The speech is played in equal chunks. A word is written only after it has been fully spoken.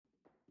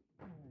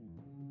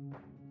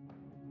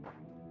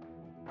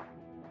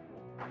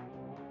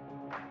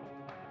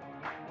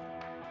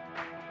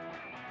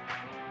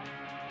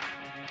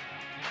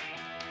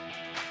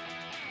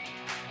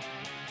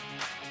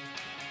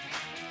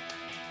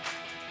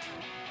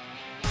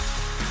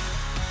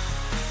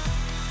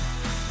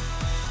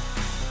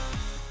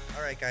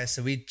right, guys.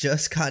 So we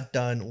just got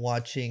done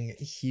watching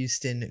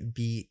Houston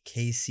beat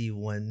KC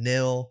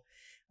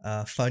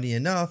 1-0. Funny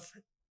enough,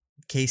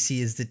 KC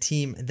is the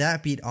team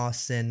that beat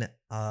Austin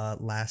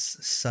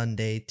last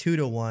Sunday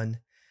 2-1.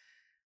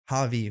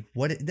 Javi,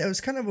 that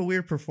was kind of a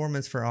weird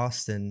performance for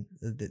Austin.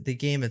 The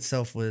game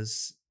itself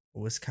was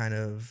kind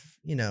of,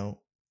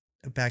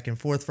 back and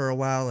forth for a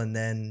while, and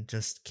then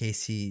just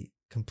KC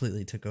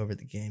completely took over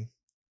the game.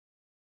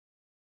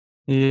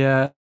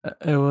 Yeah,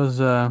 it was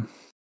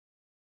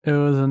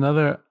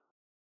another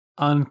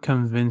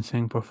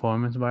unconvincing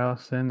performance by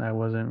Austin. I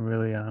wasn't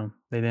really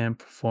they didn't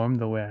perform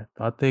the way I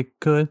thought they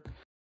could.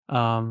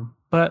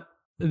 But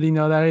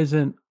that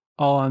isn't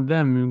all on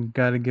them. You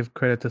got to give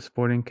credit to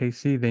Sporting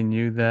KC. They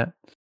knew that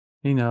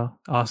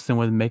Austin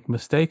would make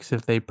mistakes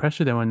if they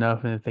pressured them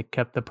enough and if they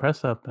kept the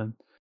press up, and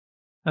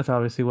that's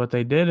obviously what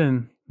they did,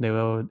 and they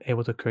were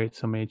able to create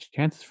so many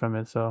chances from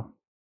it. So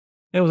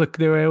they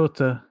were able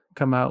to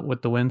come out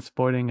with the win.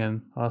 Sporting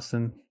and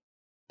Austin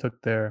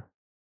took their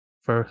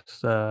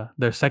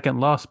second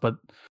loss, but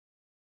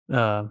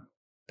uh,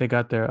 they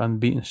got their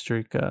unbeaten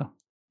streak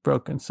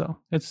broken. So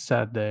it's a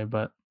sad day,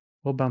 but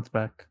we'll bounce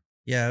back.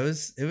 Yeah, it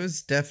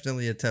was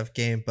definitely a tough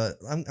game, but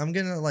I'm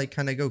gonna like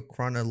kind of go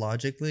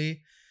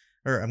chronologically,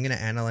 or I'm gonna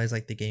analyze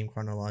like the game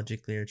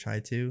chronologically, or try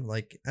to.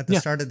 Like at the Yeah,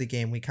 start of the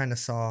game, we kind of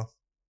saw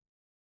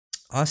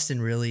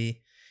Austin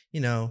really, you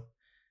know,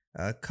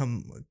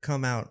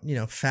 come out,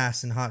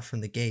 fast and hot from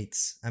the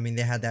gates. I mean,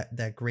 they had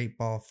that great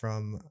ball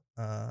from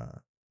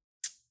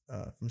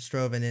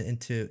Stroven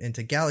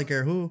into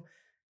Gallagher, who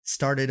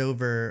started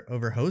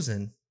over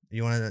Hosen.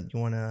 You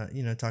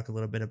wanna talk a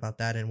little bit about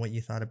that and what you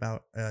thought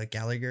about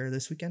Gallagher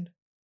this weekend?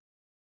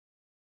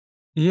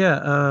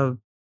 yeah.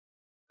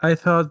 I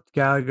thought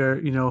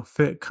Gallagher,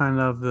 fit kind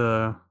of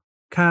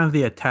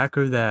the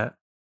attacker that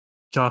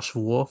Josh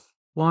Wolf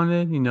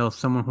wanted.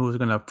 Someone who was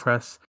going to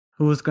press,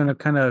 who was going to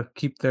kind of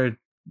keep the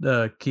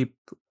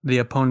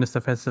opponent's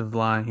defensive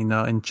line,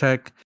 in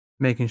check,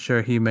 making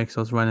sure he makes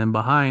those running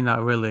behind,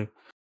 not really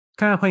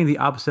kind of playing the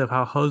opposite of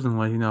how Hosen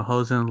was.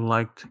 Hosen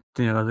liked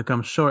to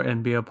come short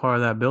and be a part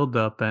of that build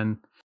up,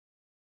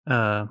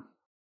 uh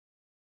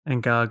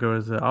and Gallagher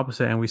was the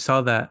opposite, and we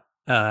saw that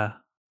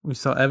we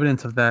saw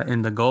evidence of that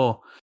in the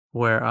goal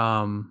where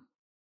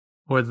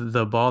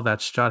the ball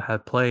that Stroud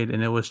had played,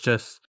 and it was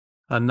just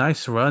a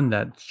nice run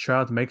that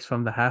Stroud makes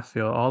from the half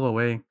field all the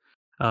way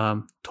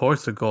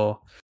towards the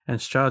goal,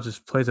 and Stroud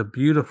just plays a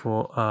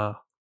beautiful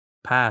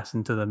pass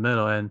into the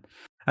middle. And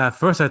at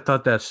first, I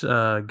thought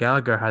that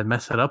Gallagher had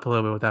messed it up a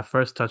little bit with that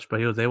first touch, but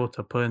he was able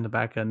to put it in the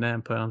back of the net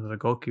and put it onto the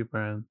goalkeeper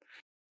and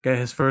get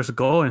his first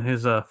goal in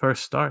his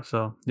first start.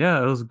 So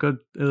yeah, it was good.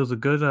 It was a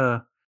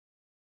good.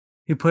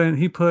 He put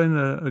in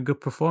a good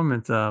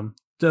performance.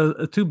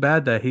 Too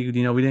bad that we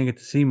didn't get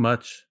to see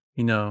much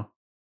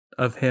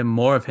of him,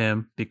 more of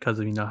him, because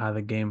of how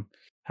the game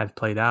had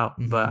played out.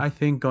 But Hmm. I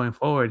think going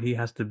forward, he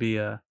has to be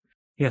the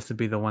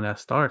one that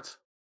starts.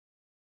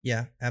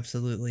 Yeah,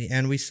 absolutely.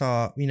 And we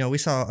saw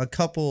a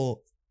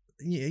couple,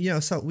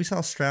 so we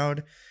saw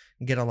Stroud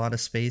get a lot of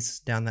space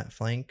down that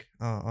flank,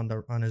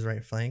 on his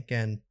right flank,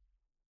 and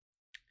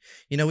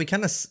we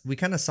kind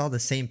of saw the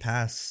same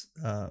pass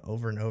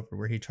over and over,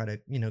 where he tried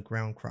to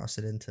ground cross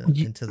it into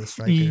Y- into the y-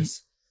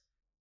 strikers.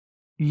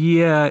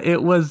 Yeah,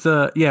 it was.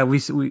 Yeah, we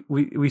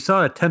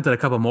saw it attempted a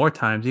couple more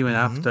times even Hmm.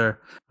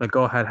 after the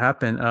goal had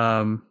happened.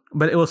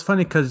 But it was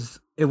funny because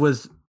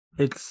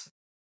it's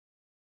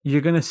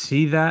you're gonna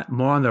see that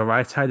more on the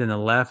right side than the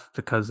left,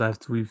 because as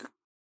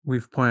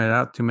we've pointed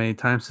out too many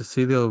times,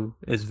 Cecilio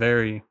is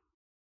very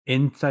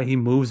inside. He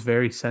moves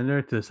very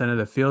center to the center of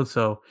the field,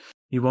 so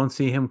you won't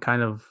see him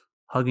kind of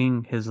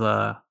hugging his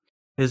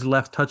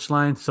left touch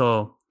line.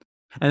 So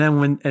and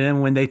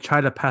then when they try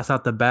to pass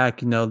out the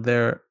back,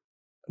 they're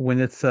when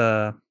it's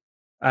either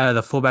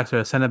the fullbacks or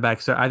the center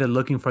backs, they're either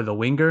looking for the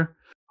winger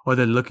or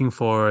they're looking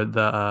for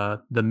the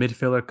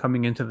midfielder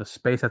coming into the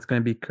space that's going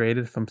to be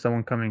created from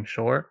someone coming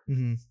short.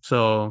 Hmm.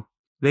 So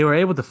they were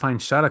able to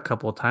find shot a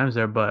couple of times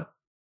there, but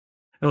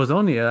it was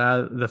only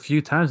the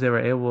few times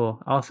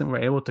Austin were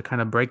able to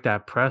kind of break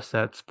that press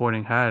that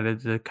Sporting had.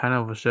 It kind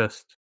of was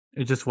just,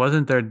 it just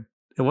wasn't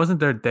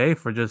their day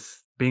for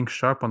just being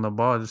sharp on the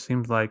ball. It just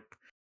seems like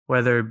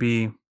whether it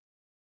be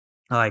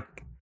like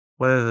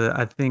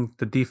I think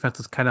the defense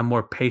was kind of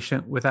more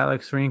patient with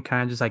Alex Green,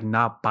 kind of just like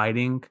not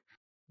biting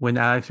when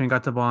Alex Green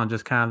got the ball and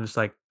just kind of just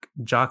like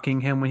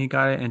jockeying him when he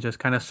got it and just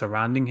kind of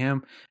surrounding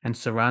him and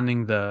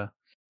surrounding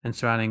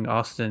his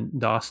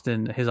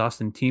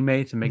Austin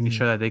teammates and making Hmm.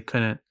 sure that they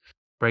couldn't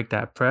break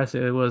that press.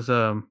 It was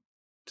a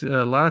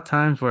lot of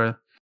times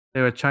where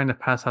they were trying to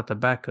pass out the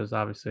back because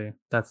obviously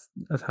that's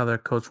how their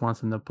coach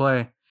wants them to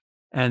play,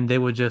 and they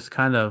would just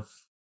kind of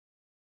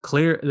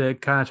they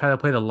kind of try to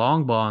play the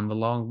long ball, and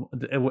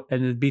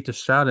and it beat the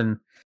Stroud, and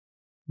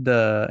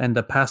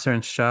the passer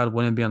and Stroud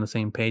wouldn't be on the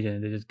same page,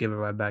 and they just give it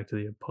right back to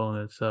the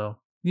opponent. So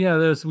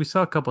yeah, we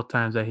saw a couple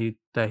times that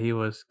he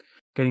was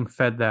getting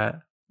fed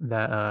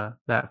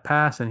that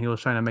pass, and he was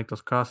trying to make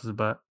those crosses,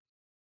 but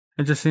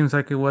it just seems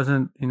like it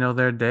wasn't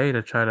their day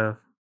to try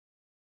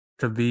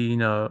to be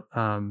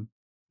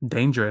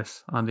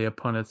dangerous on the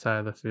opponent's side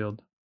of the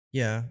field.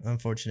 Yeah,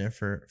 unfortunate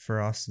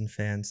for Austin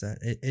fans that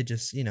it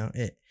just,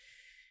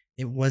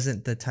 it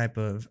wasn't the type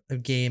of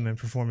game and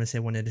performance they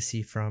wanted to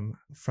see from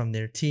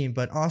their team.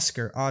 But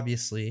Oscar,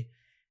 obviously,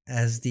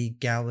 as the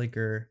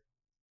Gallagher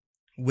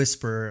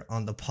whisperer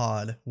on the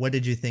pod, what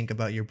did you think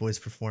about your boy's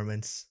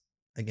performance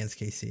against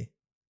KC?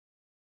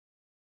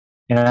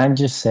 And I'd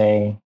just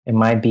say it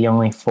might be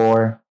only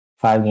 4,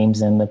 5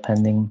 games in,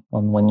 depending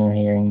on when you're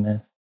hearing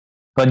this.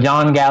 But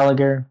John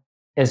Gallagher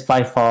is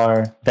by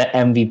far the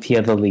MVP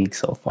of the league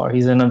so far.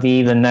 He's gonna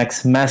be the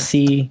next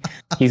Messi.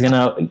 He's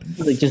gonna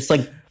just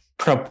like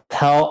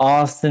propel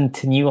Austin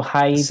to new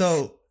heights.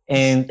 So,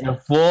 and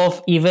if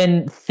Wolf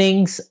even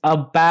thinks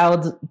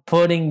about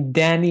putting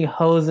Danny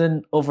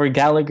Hosen over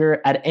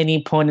Gallagher at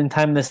any point in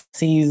time this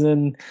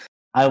season,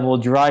 I will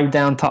drive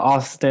down to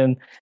Austin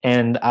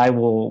and I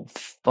will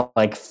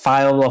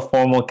file a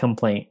formal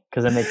complaint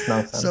because it makes no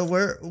sense. So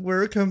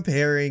we're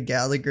comparing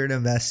Gallagher to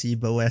Messi,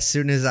 but as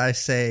soon as I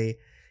say,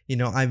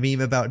 I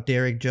meme about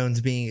Derek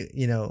Jones being,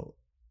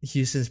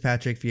 Houston's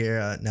Patrick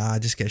Vieira, I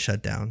just get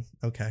shut down.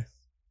 Okay.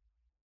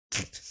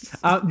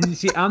 You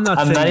see, I'm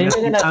not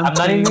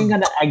even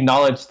gonna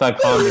acknowledge the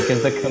comment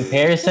because the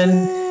comparison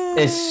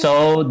is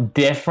so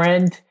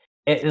different.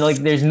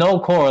 There's no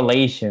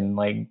correlation.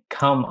 Like,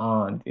 come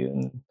on,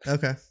 dude.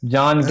 Okay.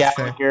 John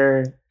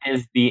Gallagher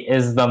is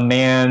the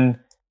man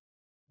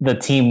the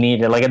team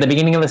needed. Like, at the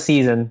beginning of the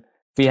season,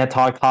 we had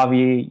talked,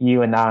 Javi,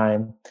 you and I,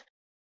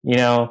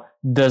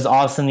 does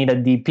Austin need a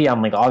DP?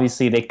 I'm like,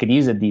 obviously they could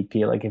use a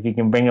DP. Like, if you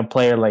can bring a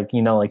player like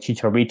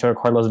Chicharito or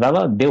Carlos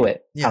Vela, do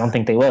it. Yeah. I don't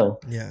think they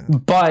will. Yeah.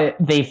 But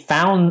they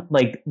found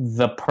like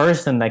the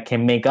person that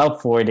can make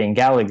up for it in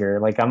Gallagher.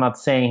 Like, I'm not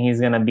saying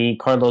he's gonna be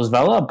Carlos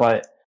Vela,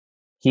 but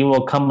he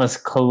will come as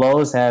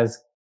close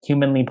as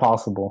humanly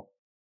possible.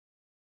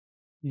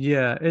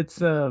 Yeah, it's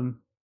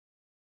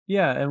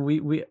yeah, and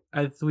we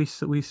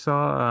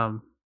saw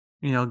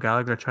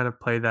Gallagher try to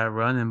play that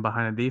run in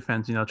behind the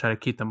defense, try to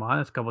keep them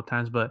honest a couple of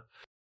times, but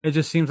it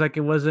just seems like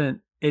he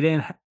wasn't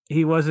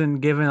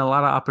given a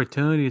lot of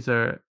opportunities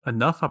or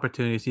enough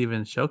opportunities to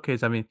even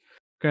showcase. I mean,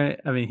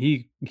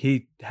 he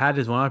had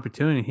his one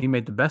opportunity, he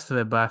made the best of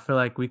it, but I feel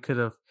like we could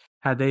have,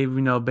 had they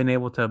been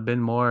able to have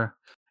been more,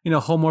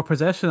 hold more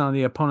possession on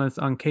the opponents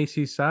on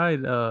KC's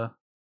side,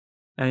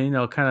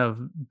 and kind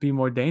of be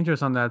more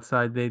dangerous on that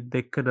side.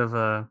 They could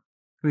have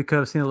we could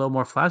have seen a little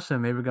more flash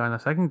and maybe gotten a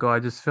second goal. I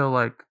just feel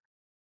like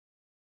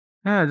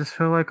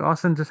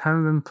Austin just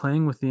haven't been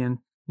playing with the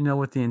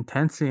with the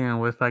intensity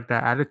and with like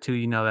that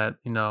attitude. That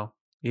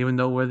even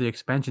though we're the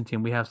expansion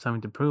team, we have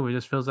something to prove. It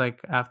just feels like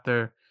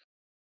after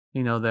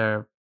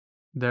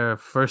their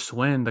first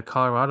win, the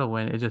Colorado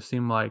win, it just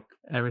seemed like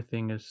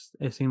everything is.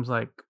 It seems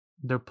like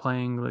they're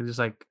playing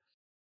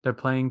they're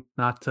playing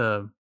not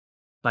to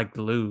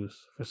lose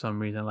for some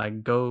reason.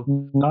 Like, go.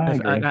 No, I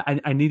agree.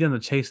 I need them to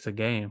chase the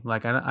game.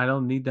 Like, I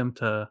don't need them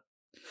to.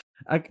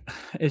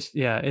 It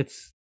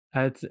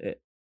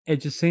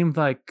just seemed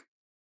like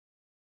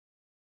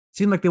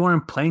they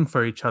weren't playing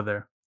for each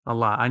other a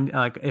lot.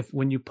 If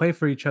when you play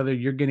for each other,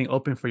 you're getting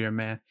open for your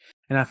man.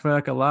 And I feel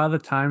like a lot of the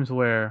times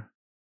where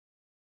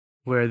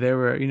they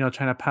were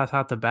trying to pass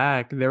out the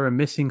back, they were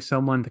missing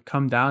someone to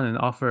come down and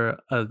offer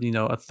a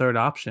third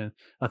option,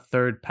 a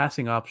third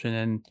passing option,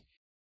 and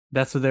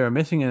that's what they were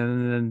missing.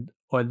 And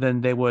then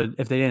they would,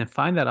 if they didn't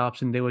find that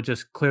option, they would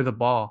just clear the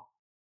ball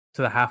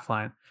to the half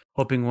line,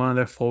 hoping one of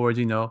their forwards,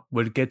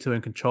 would get to it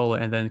and control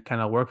it and then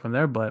kind of work from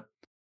there. But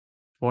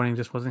Sporting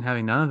just wasn't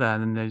having none of that,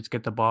 and then they just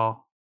get the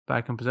ball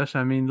back in possession.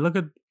 I mean, look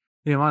at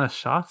the amount of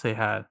shots they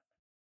had.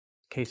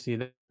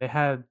 KC, they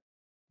had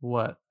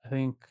what, I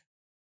think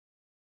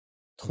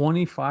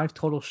 25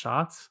 total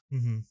shots.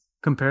 Mm-hmm.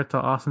 Compared to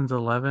Austin's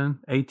 11,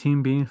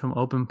 18 being from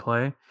open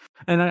play,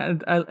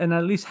 and and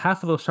at least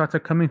half of those shots are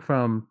coming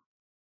from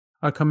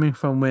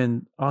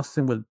when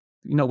Austin would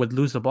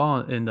lose the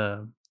ball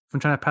from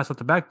trying to pass out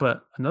the back.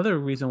 But another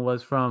reason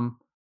was from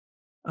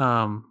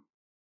the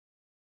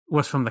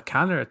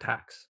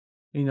counterattacks.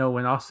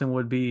 When Austin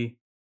would be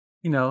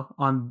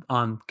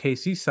on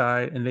KC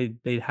side and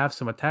they'd have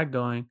some attack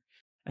going,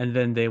 and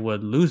then they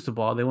would lose the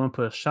ball. They wouldn't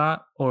put a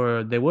shot,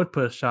 or they would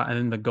put a shot, and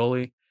then the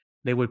goalie,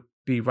 they would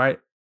be right.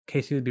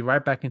 KC would be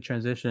right back in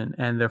transition,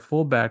 and their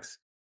fullbacks,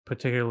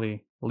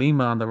 particularly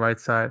Lima on the right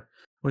side,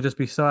 would just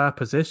be so out of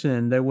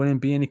position. There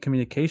wouldn't be any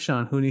communication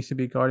on who needs to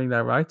be guarding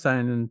that right side.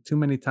 And too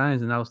many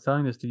times, and I was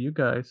telling this to you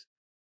guys,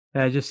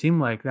 and it just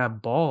seemed like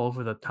that ball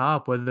over the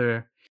top,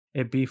 whether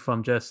it be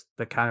from just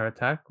the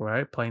counterattack,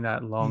 right, playing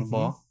that long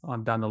ball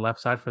on down the left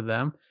side for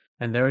them,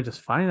 and they were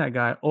just finding that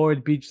guy, or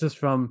it'd be just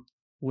from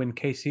when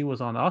KC was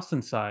on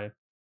Austin's side.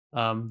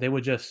 They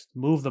would just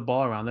move the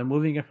ball around. They're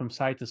moving it from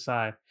side to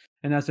side.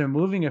 And as they're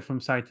moving it from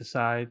side to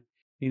side,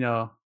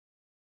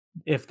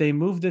 if they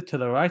moved it to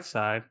the right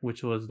side,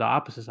 which was the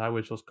opposite side,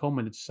 which was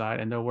Coleman's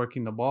side, and they're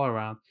working the ball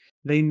around,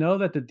 they know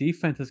that the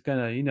defense is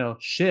going to,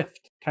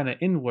 shift kind of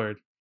inward.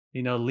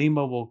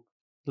 Lima will,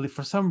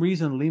 for some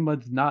reason, Lima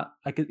did not,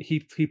 he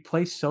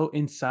plays so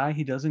inside.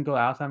 He doesn't go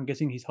outside. I'm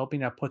guessing he's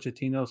hoping that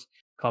Pochettino's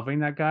covering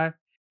that guy.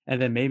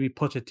 and then maybe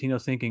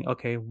Pochettino's thinking,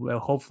 okay, well,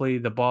 hopefully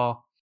the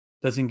ball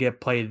doesn't get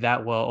played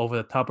that well over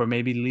the top, or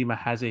maybe Lima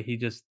has it. He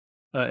just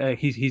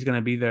he's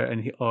gonna be there,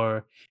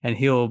 and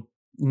he'll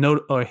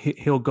note, or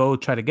he'll go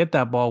try to get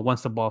that ball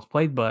once the ball's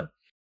played. But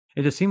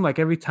it just seemed like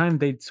every time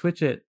they'd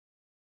switch it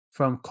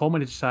from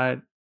Coleman's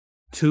side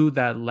to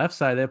that left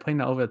side, they're playing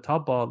that over the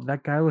top ball.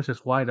 That guy was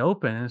just wide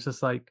open, and it's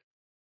just like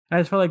I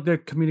just felt like their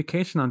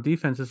communication on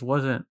defense just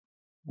wasn't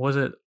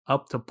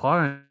up to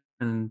par.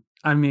 And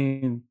I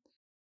mean,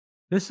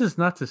 this is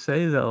not to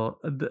say though,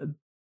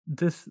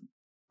 this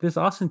this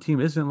Austin team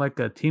isn't like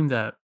a team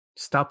that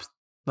stops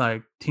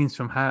like teams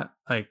from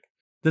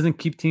doesn't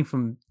keep teams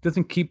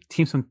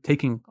from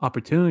taking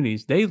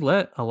opportunities. They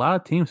let a lot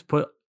of teams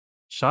put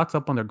shots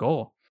up on their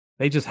goal.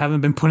 They just haven't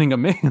been putting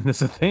them in. That's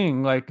the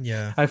thing. Like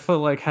Yeah. I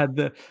felt like had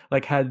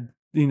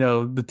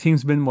the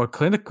teams been more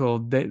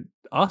clinical,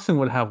 Austin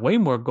would have way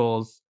more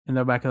goals in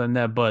their back of the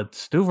net. But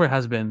Stuver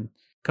has been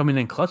coming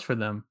in clutch for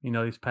them,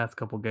 these past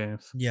couple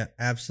games. Yeah,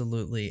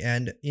 absolutely.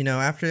 And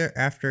after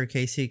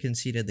KC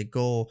conceded the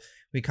goal,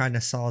 we kind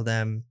of saw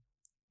them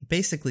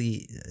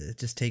basically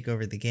just take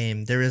over the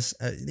game. There is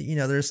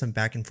there is some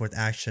back and forth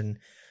action,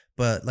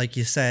 but like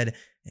you said,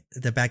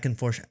 the back and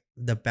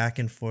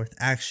forth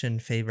action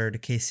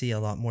favored KC a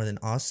lot more than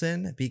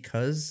Austin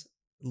because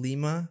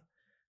Lima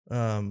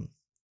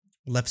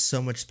left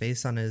so much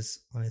space on his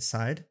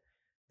side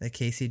that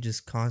KC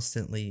just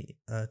constantly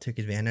took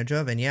advantage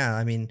of. And yeah,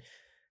 I mean,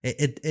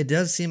 it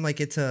does seem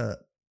like it's a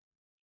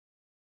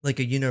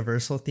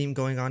universal theme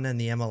going on in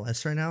the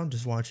MLS right now.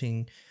 Just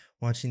watching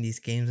these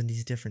games and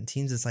these different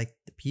teams, it's like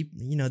the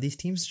people, these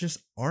teams just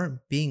aren't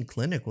being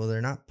clinical.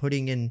 They're not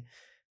putting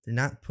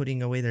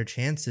away their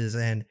chances,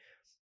 and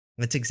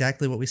that's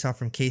exactly what we saw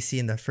from KC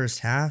in the first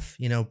half.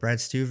 Brad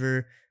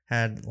Stuver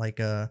had like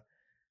a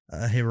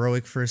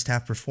heroic first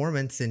half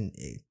performance, and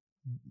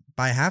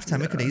by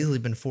halftime it could have easily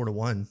been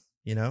 4-1.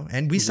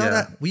 And we saw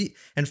that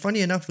and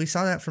funny enough, we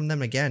saw that from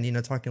them again.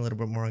 Talking a little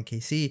bit more on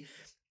KC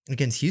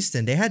against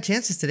Houston, they had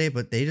chances today,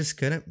 but they just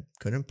couldn't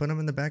put them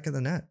in the back of the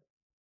net.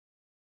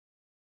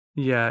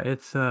 Yeah,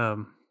 it's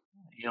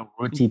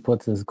Ruti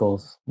puts his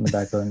goals in the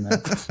back of the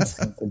net.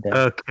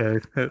 Okay.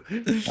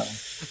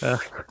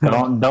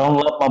 Don't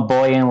let my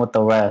boy in with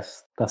the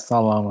rest. That's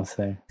all I'm gonna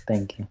say.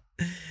 Thank you.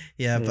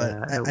 Yeah,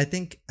 but I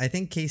think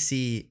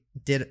KC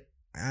did.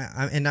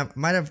 And I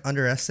might have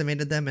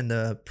underestimated them in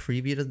the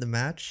preview of the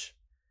match.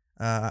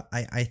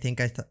 I think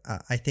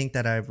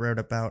that I wrote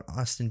about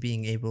Austin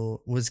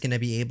was going to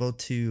be able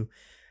to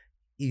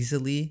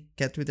easily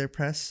get through their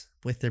press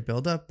with their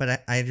buildup,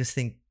 but I just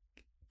think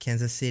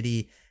Kansas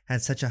City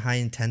had such a high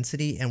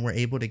intensity and were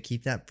able to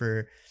keep that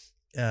for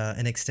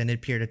an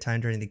extended period of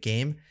time during the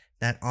game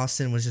that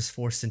Austin was just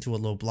forced into a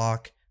low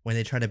block. When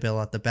they tried to bail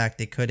out the back,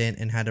 they couldn't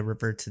and had to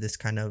revert to this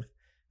kind of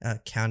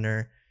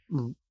counter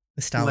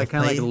style of play.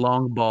 Kind of like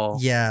long ball.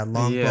 Yeah,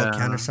 long ball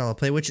counter style of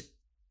play, which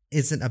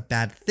isn't a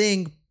bad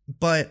thing,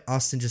 but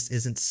Austin just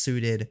isn't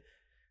suited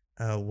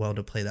well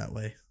to play that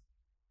way.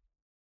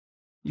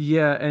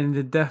 Yeah, and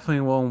it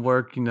definitely won't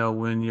work,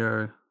 when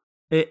you're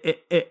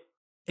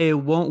it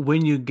won't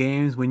win you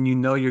games when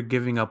you're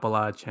giving up a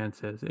lot of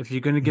chances. If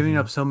you're gonna giving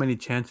up so many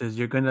chances,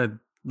 you're gonna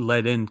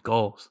let in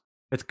goals.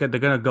 They're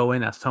gonna go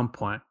in at some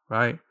point,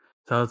 right?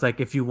 So it's like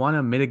if you want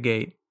to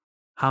mitigate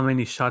how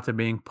many shots are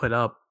being put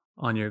up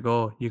on your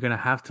goal, you're gonna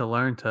have to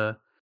learn to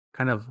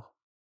kind of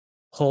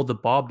hold the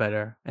ball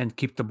better and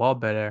keep the ball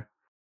better.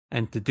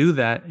 And to do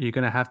that, you're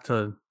gonna have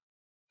to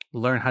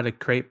learn how to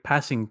create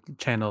passing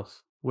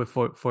channels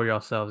for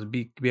yourselves.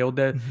 Be able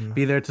to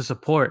be there to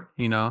support.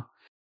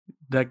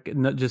 That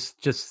not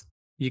just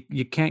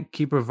you can't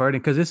keep reverting,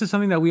 because this is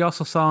something that we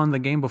also saw in the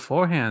game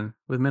beforehand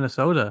with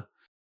Minnesota.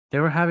 They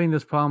were having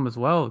this problem as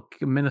well.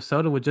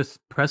 Minnesota would just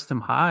press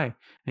them high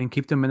and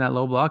keep them in that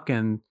low block.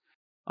 And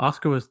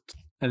Oscar was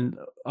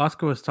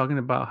talking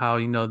about how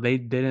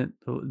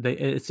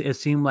it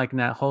seemed like in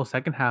that whole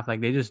second half, like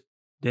they just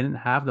didn't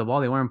have the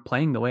ball. They weren't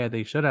playing the way that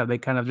they should have. They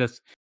kind of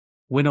just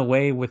went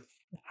away with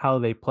how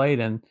they played.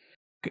 And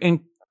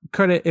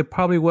credit, it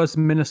probably was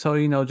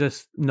Minnesota,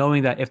 just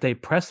knowing that if they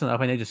pressed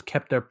enough and they just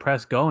kept their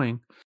press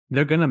going,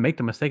 they're gonna make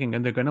the mistake and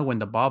they're gonna win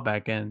the ball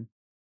back. And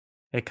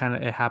it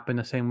happened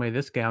the same way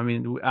this game. I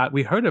mean,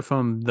 we heard it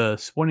from the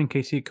Sporting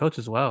KC coach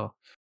as well,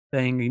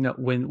 saying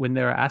when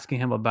they were asking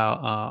him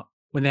about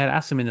when they had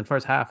asked him in the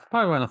first half,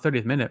 probably around the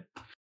 30th minute,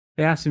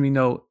 they asked him,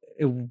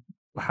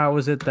 how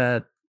is it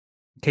that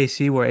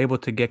KC were able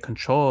to get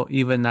control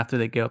even after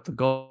they gave up the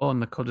goal? And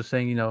the coach is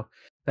saying,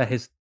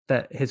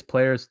 that his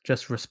players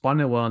just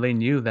responded well, and they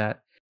knew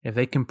that if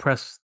they can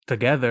press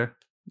together,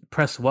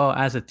 press well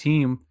as a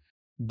team,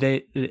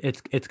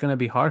 it's going to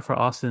be hard for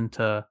Austin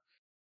to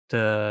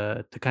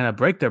kind of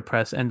break their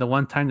press. And the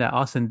one time that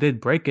Austin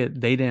did break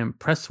it, they didn't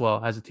press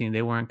well as a team.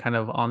 They weren't kind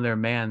of on their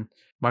man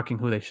marking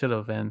who they should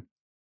have. And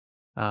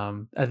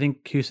I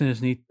think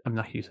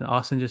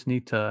Austin just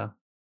need to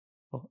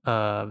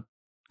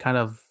kind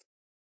of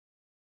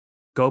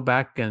go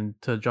back and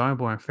to the drawing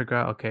board and figure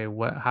out, okay,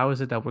 how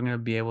is it that we're going to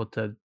be able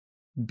to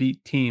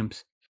beat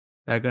teams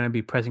that are going to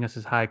be pressing us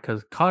as high,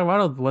 because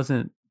Colorado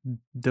wasn't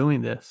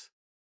doing this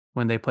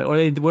when they played, or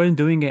they weren't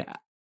doing it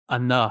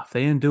enough.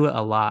 They didn't do it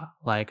a lot,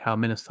 like how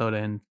Minnesota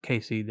and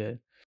KC did.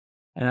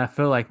 And I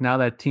feel like now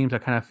that teams are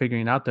kind of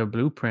figuring out their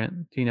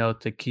blueprint,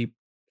 to keep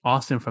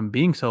Austin from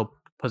being so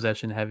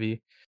possession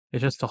heavy,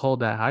 it's just to hold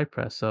that high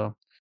press. So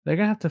they're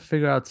gonna have to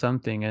figure out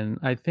something, and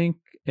I think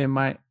it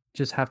might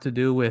just have to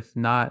do with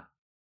not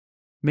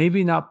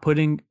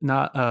putting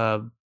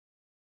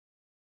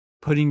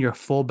your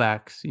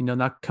fullbacks,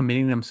 not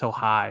committing them so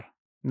high,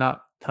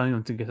 not telling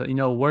them to get,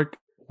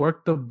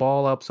 work the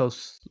ball up so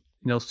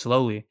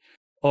slowly,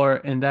 or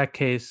in that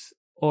case,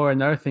 or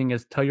another thing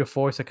is tell your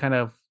forwards to kind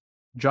of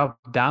drop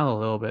down a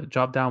little bit,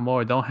 drop down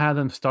more. Don't have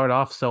them start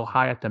off so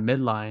high at the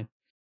midline.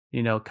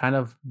 Kind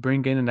of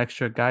bring in an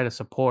extra guy to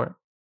support.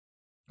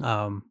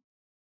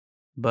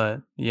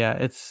 But yeah,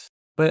 it's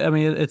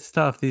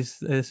tough.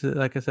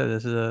 Like I said,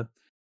 this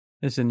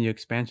is a new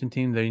expansion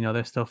team.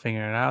 They're still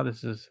figuring it out.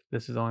 This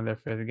is only their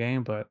fifth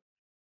game, but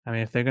I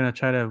mean, if they're gonna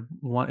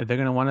if they're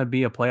gonna want to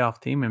be a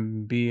playoff team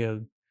and be a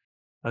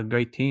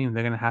great team,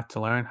 they're gonna have to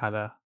learn how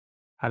to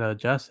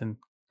adjust and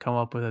come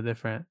up with a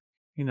different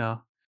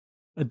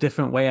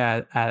way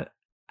at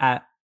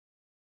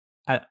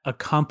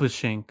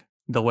accomplishing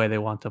the way they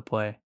want to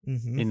play.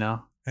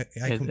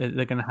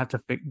 They're gonna have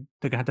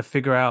to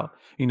figure out.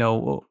 They're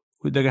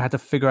gonna have to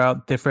figure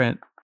out different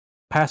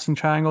passing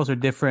triangles or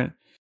different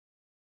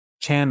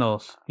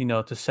channels,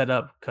 to set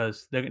up,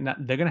 because they're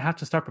gonna have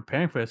to start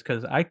preparing for this.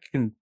 Because I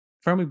can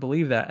firmly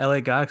believe that LA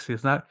Galaxy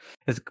is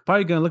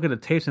probably gonna look at the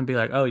tapes and be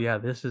like, oh yeah,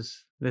 this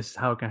is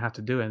how we're gonna have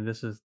to do it, and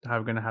this is how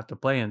we're gonna have to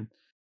play. And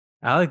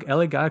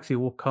LA Galaxy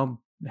will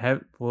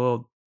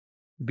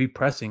be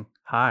pressing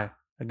high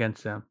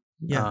against them.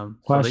 Yeah.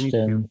 So they need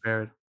to be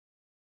prepared.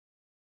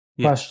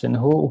 Yeah. Question: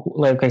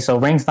 okay, so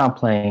Ring's not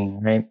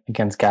playing, right,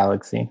 against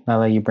Galaxy. Now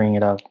that you bring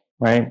it up,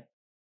 right,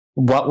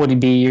 what would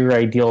be your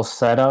ideal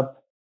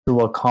setup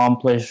to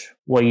accomplish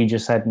what you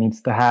just said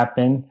needs to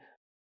happen?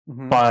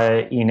 Mm-hmm.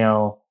 But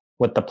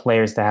with the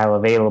players to have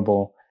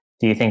available,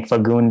 do you think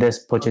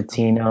Fagundes,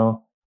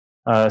 Pochettino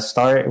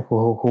start?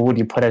 Who would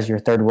you put as your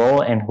third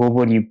role, and who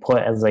would you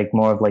put as like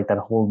more of like that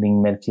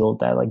holding midfield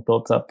that like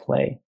builds up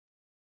play?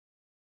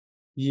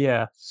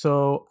 Yeah,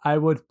 so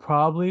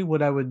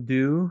what I would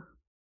do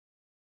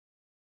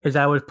is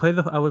I would play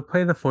the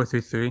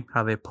 4-3-3,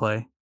 how they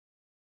play.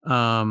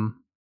 I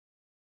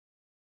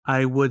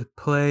would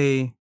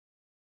play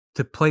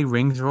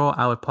Ring's role.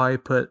 I would probably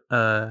put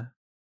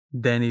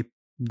Danny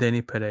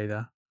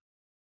Pereira,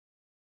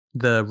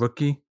 the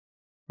rookie,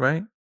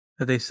 right?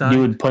 That they signed.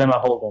 You would put him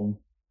at holding.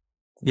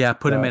 Yeah,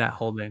 put him in at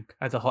holding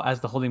as the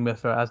holding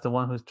midfielder, as the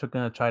one who's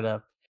going to try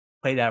to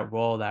play that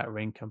role that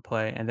Ring can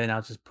play, and then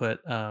I'll just put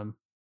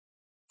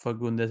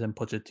Fagundes and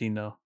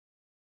Pochettino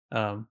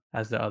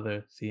as the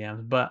other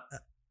CMs. But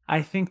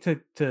I think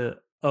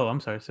I'm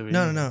sorry. So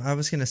no. I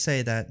was gonna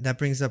say that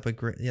brings up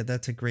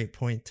that's a great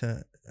point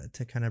to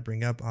kind of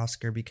bring up,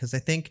 Oscar, because I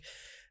think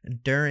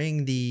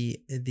during the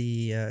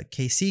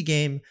KC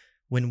game,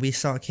 when we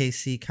saw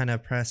KC kind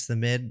of press the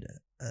mid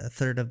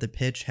third of the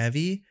pitch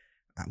heavy,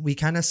 we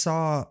kind of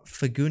saw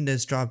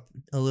Fagundes drop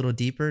a little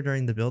deeper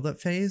during the build-up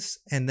phase,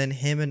 and then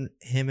him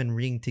and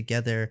Ring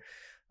together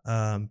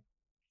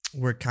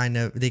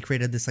they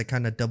created this like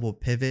kind of double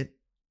pivot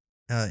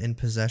in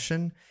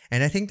possession.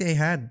 And I think they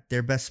had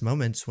their best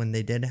moments when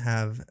they did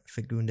have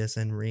Fagundes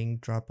and Ring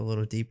drop a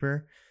little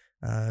deeper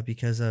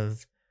because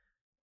of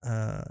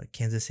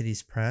Kansas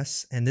City's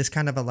press. And this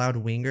kind of allowed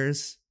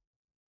wingers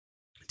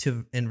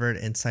to invert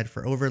inside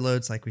for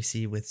overloads, like we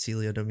see with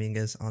Celio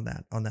Dominguez on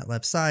that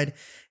left side.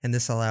 And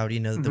this allowed,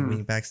 the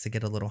wing backs to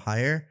get a little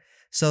higher.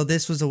 So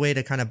this was a way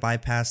to kind of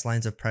bypass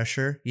lines of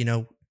pressure,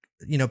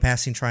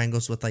 passing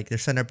triangles with like their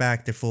center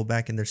back, their full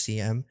back, and their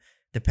CM,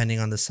 depending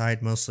on the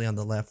side, mostly on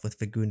the left with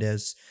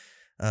Fagundes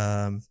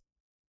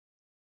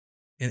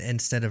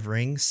instead of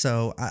Ring.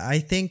 So I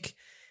think,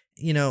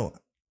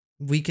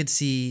 we could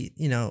see,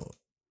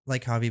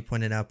 like Javi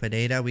pointed out,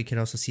 Pereira. We could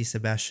also see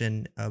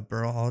Sebastian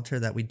Berhalter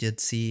that we did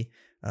see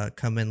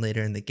come in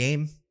later in the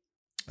game.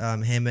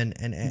 Him and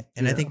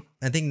I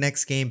think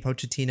next game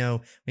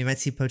Pochettino, we might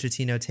see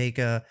Pochettino take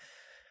a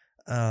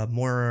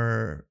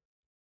more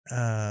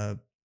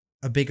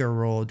a bigger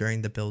role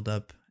during the build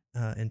up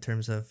in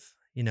terms of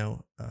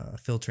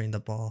filtering the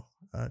ball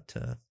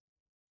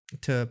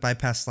to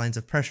bypass lines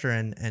of pressure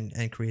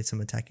and create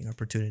some attacking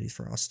opportunities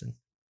for Austin.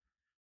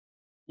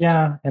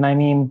 Yeah, and I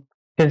mean,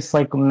 it's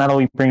like now that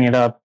we bring it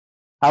up,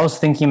 I was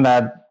thinking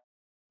that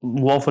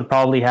Wolf would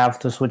probably have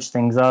to switch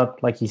things up.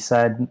 Like you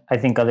said, I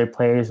think other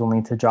players will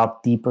need to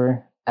drop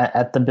deeper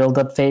at the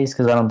build-up phase,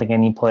 because I don't think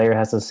any player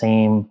has the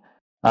same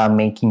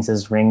makings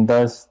as Ring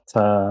does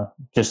to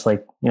just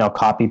like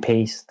copy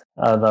paste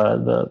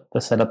the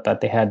setup that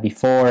they had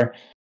before.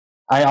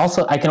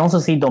 I can also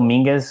see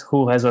Dominguez,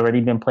 who has already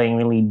been playing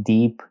really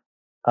deep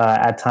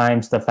at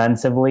times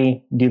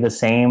defensively, do the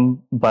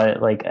same,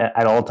 but like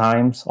at all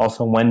times,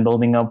 also when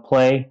building up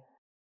play,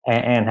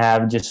 and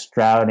have just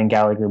Stroud and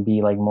Gallagher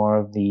be like more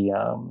of the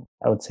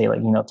I would say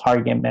like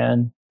target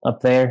man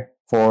up there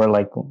for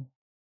like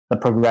the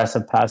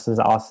progressive passes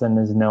Austin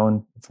is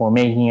known for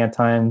making at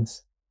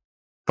times.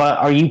 But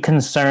are you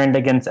concerned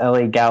against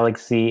LA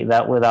Galaxy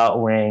that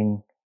without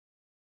Ring,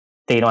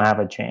 they don't have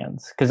a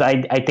chance? Because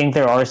I think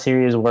there are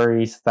serious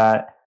worries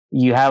that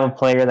you have a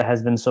player that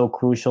has been so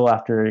crucial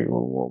after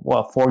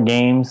 4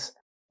 games,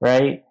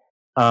 right?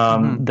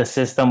 The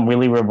system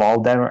really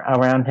revolved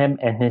around him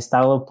and his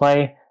style of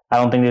play. I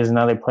don't think there's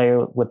another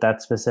player with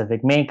that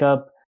specific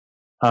makeup.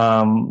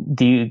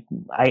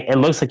 It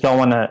looks like y'all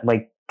want to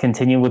like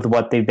continue with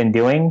what they've been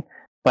doing,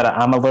 but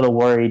I'm a little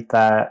worried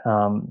that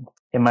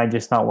it might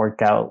just not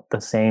work out the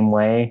same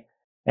way,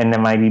 and it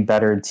might be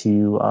better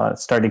to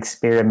start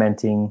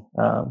experimenting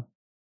a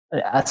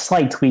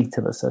slight tweak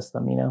to the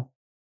system.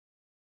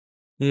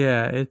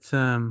 Yeah, it's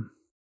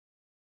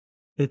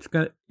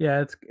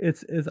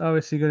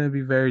obviously gonna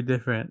be very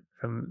different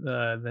from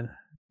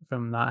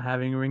not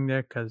having Ring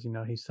there, because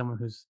he's someone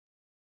who's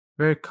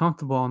very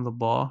comfortable on the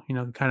ball.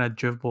 Kind of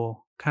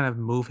dribble, kind of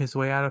move his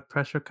way out of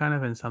pressure, kind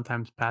of, and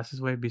sometimes pass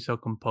his way. Be so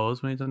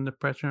composed when he's under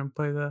pressure and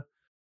play the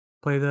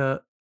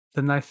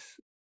nice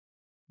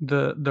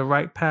the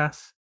right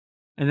pass,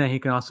 and then he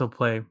can also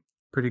play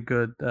pretty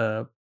good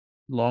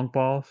long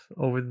balls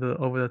over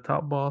the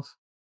top balls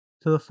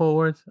to the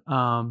forwards.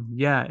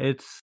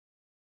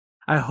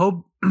 I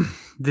hope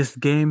this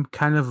game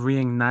kind of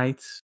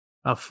reignites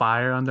a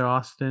fire under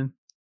Austin.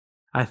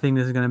 I think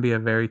this is going to be a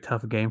very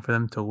tough game for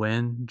them to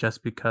win,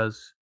 just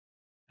because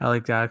LA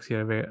Galaxy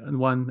are a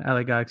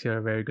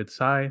very good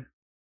side.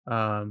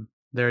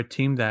 They're a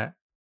team that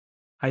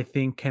I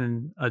think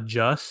can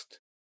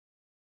adjust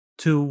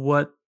to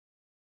what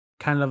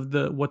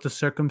the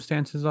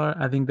circumstances are.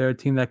 I think they're a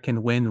team that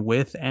can win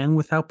with and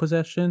without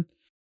possession.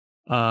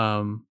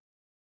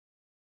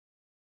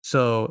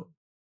 So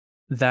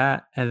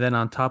that, and then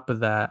on top of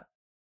that,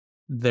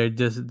 they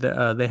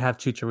have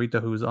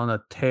Chicharito, who's on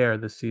a tear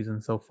this season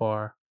so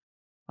far,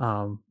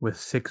 with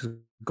 6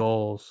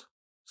 goals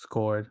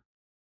scored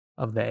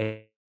of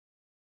the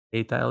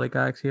 8 that LA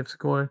Galaxy have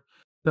scored.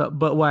 But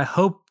what I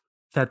hope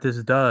that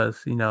this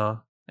does,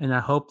 and I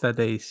hope that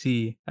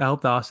the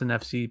Austin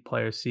FC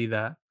players see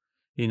that,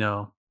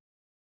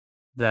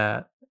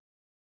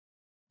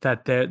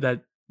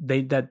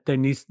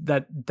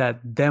 that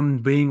them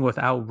being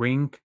without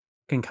Ring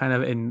can kind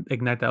of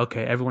ignite that.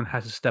 Okay, everyone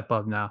has to step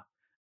up now.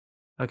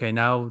 Okay,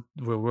 now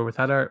we're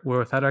without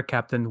our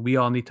captain. We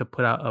all need to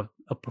put out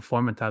a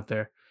performance out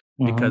there,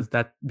 because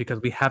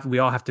we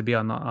all have to be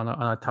on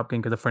a top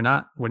game. Because if we're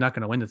not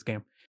going to win this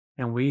game,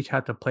 and we each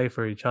have to play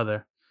for each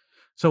other.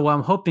 So what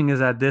I'm hoping is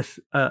that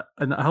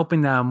and I'm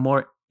hoping that a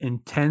more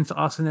intense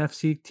Austin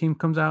FC team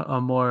comes out, a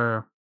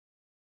more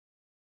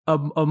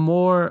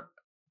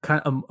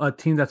kind of a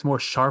team that's more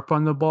sharp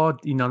on the ball,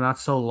 not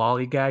so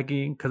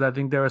lollygagging. Because I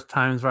think there was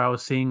times where I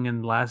was seeing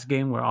in the last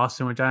game where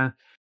Austin were trying,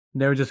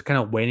 they were just kind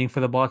of waiting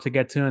for the ball to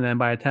get to them, and then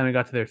by the time it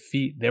got to their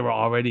feet, they were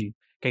already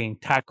getting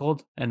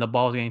tackled and the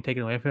ball was getting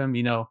taken away from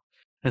them.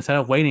 Instead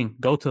of waiting,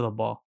 go to the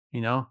ball,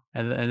 and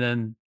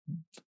then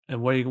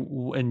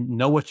and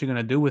know what you're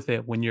gonna do with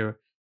it when you're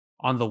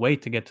on the way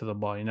to get to the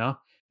ball. And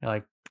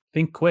like,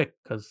 think quick,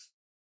 because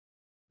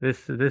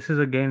this is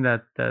a game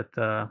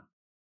that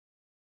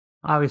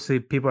obviously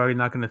people are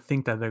not going to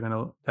think that they're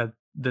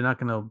not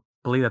going to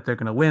believe that they're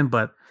going to win,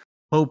 but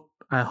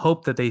I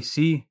hope that they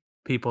see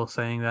people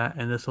saying that,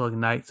 and this will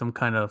ignite some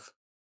kind of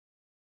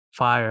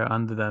fire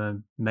under them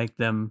and make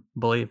them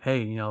believe,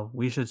 hey,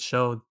 we should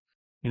show,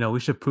 we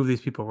should prove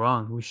these people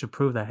wrong. We should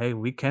prove that, hey,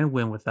 we can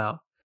win without,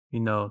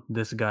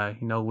 this guy.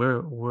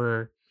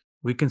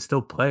 We can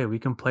still play. We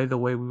can play the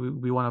way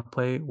we want to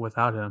play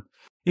without him.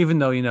 Even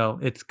though,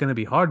 it's going to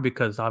be hard,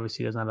 because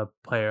obviously there's not a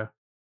player.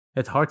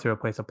 It's hard to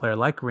replace a player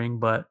like Ring,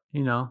 but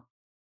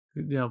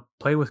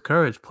play with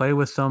courage, play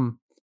with some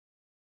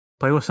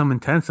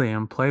intensity,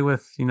 and play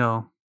with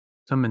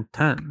some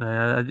intent.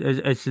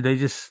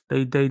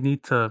 They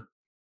need to.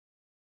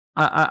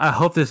 I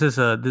hope this is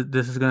going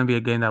to be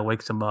a game that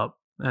wakes them up,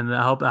 and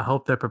I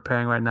hope they're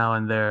preparing right now,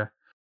 and they're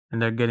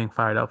getting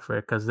fired up for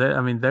it, because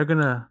they're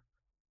gonna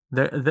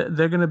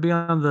be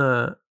on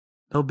the.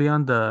 They'll be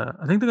on the.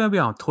 I think they're gonna be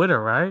on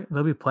Twitter, right?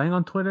 They'll be playing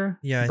on Twitter.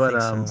 Yeah, I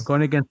think so.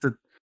 Going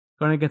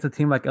against a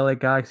team like LA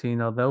Galaxy,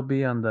 they'll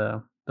be in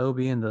the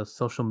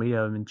social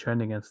media and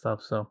trending and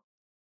stuff. So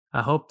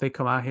I hope they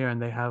come out here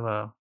and they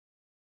come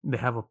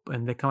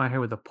out here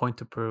with a point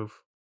to prove.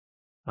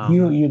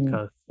 You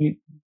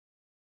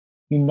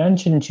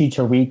mentioned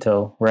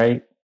Chicharito,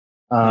 right?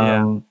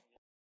 Yeah.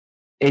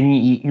 And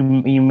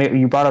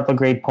you brought up a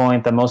great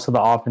point that most of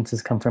the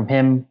offenses come from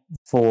him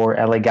for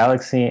LA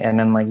Galaxy, and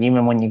then like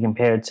even when you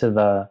compare it to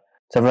the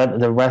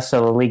rest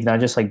of the league, not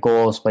just like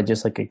goals, but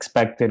just like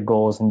expected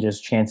goals and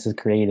just chances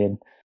created,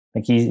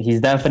 like he's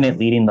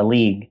definitely leading the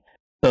league.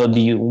 So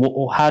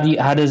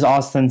how does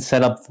Austin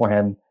set up for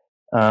him?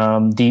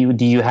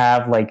 Do you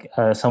have like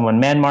someone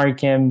man mark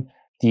him?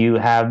 Do you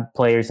have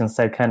players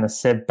instead kind of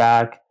sit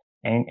back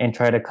and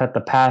try to cut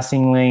the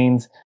passing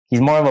lanes? He's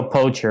more of a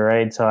poacher,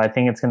 right? So I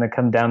think it's going to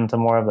come down to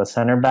more of the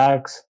center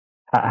backs,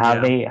 how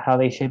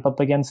they shape up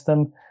against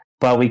him.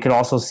 But we could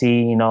also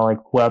see, like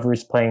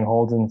whoever's playing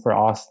Holden for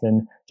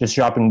Austin just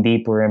dropping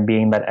deeper and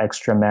being that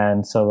extra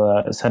man,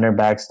 so the center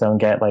backs don't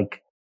get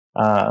like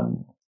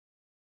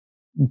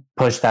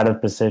pushed out of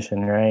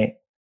position, right?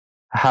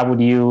 How would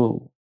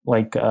you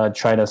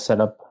try to set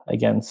up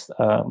against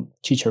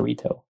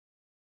Chicharito?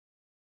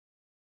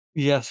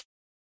 Yes.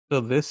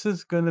 So this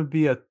is gonna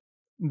be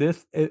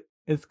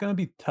it's gonna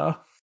be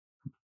tough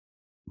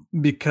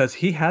because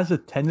he has a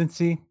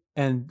tendency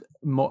and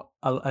a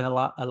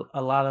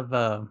lot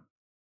of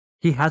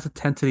he has a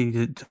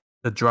tendency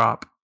to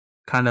drop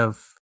kind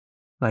of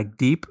like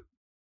deep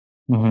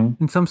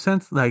Mm-hmm. in some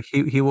sense. Like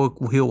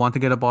he'll want to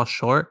get a ball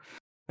short,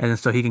 and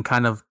so he can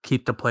kind of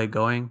keep the play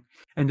going.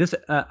 And this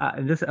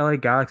LA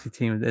Galaxy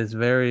team is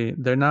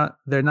they're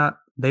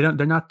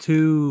not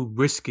too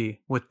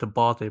risky with the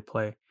ball they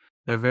play.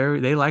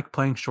 They like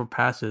playing short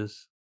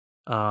passes.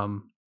 I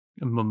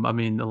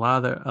mean a lot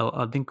of their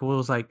I think it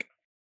was like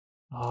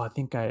I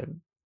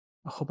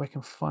hope I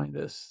can find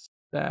this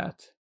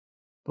stat.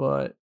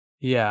 But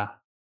yeah.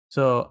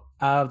 So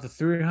out of the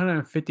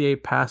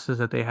 358 passes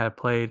that they had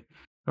played,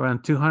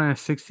 around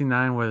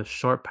 269 were the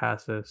short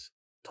passes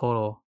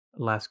total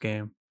last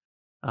game.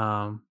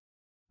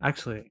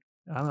 Actually,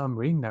 I'm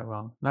reading that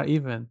wrong. Not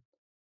even.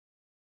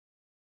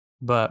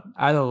 But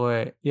either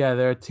way, yeah,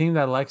 they're a team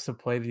that likes to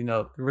play,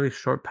 really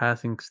short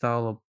passing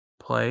style of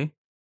play.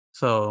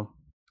 So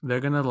they're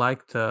gonna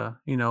like to,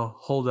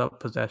 hold up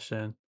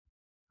possession,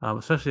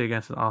 especially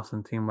against an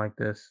Austin team like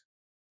this.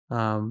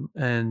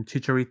 And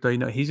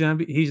Chicharito,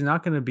 he's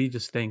not gonna be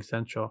just staying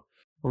central.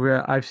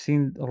 Where I've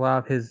seen the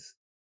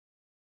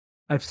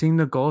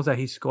goals that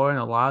he's scoring.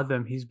 A lot of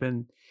them,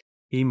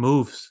 he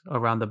moves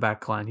around the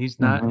back line. He's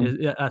not,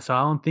 Mm-hmm. so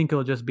I don't think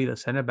it'll just be the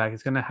center back.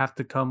 It's gonna have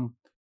to come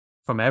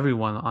from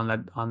everyone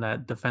on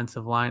that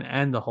defensive line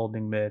and the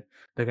holding mid.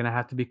 They're gonna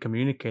have to be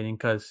communicating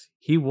because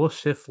he will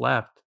shift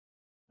left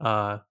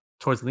uh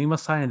towards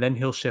Lima's side and then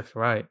he'll shift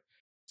right.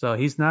 So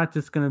he's not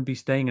just gonna be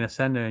staying in the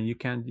center and you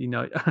can't you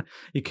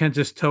can't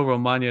just tell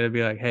Romagna to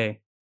be like,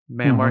 hey,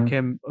 man mark Mm-hmm.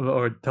 him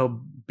or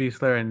tell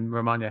Beasler and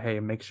Romagna, hey,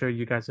 make sure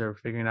you guys are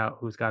figuring out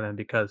who's got him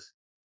because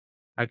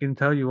I can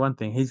tell you one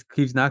thing, he's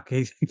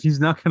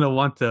not gonna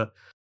want to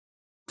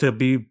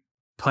be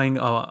playing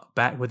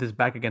back with his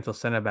back against a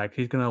center back.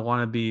 He's gonna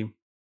want to be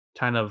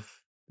kind of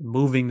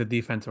moving the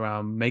defense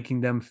around,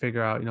 making them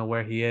figure out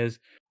where he is,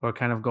 or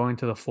kind of going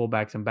to the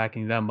fullbacks and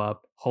backing them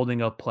up,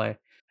 holding up play,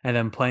 and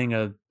then playing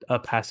a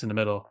pass in the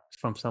middle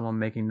from someone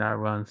making that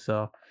run.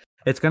 So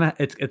it's gonna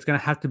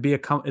have to be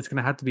it's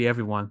gonna have to be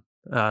everyone.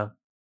 I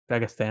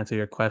guess to answer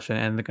your question,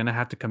 and they're gonna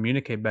have to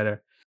communicate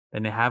better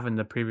than they have in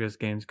the previous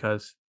games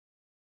because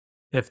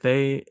if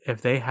they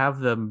have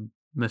the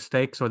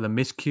mistakes or the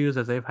miscues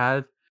as they've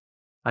had,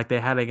 like they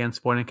had against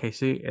Sporting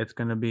KC, it's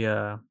gonna be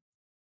a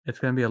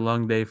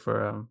long day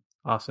for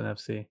Austin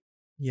FC.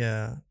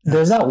 Yeah.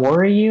 Does that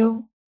worry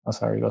you? Oh,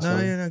 sorry, go No,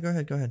 sorry. no, go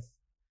ahead. Go ahead.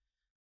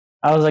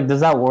 I was like,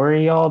 does that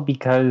worry y'all?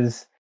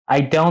 Because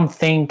I don't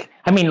think.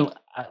 I mean,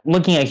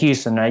 looking at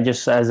Houston, right,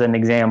 just as an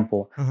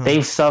example, Uh-huh.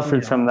 they've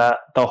suffered from that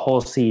the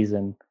whole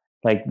season.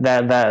 Like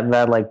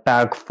that like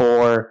back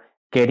four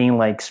getting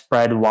like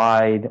spread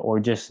wide or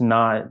just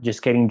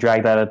getting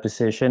dragged out of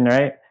position,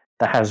 right?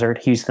 That has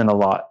hurt Houston a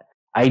lot.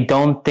 I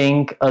don't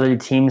think other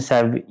teams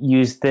have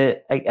used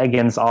it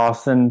against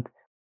Austin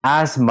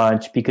as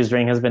much because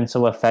Ring has been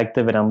so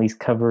effective at least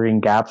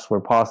covering gaps where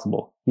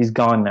possible. He's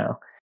gone now.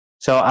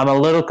 So I'm a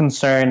little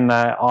concerned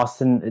that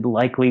Austin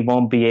likely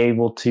won't be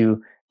able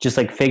to just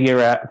like figure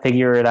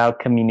it out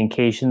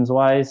communications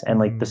wise and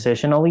like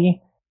positionally.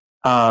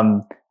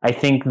 I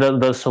think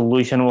the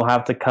solution will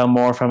have to come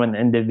more from an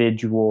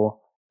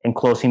individual and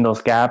closing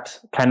those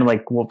gaps, kind of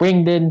like what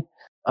Ring did,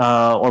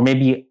 or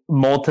maybe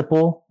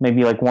multiple,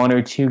 maybe like one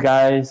or two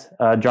guys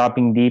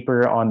dropping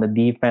deeper on the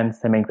defense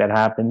to make that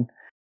happen.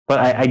 But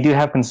I do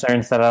have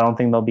concerns that I don't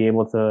think they'll be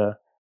able to,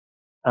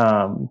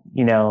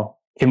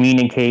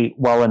 communicate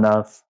well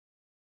enough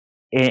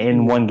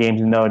in one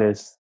game's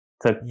notice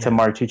to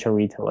mark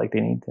Chicharito like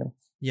they need to.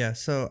 Yeah,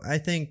 so I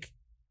think,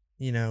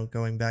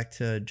 going back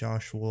to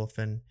Josh Wolf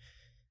and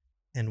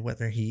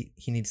whether he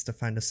needs to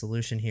find a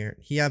solution here,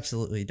 he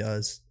absolutely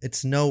does.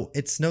 It's no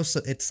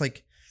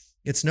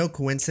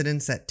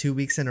coincidence that 2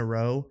 weeks in a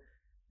row,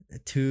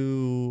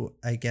 two,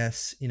 I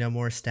guess,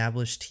 more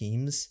established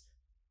teams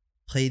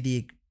play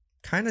the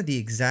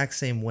exact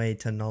same way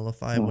to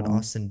nullify what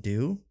Austin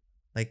do.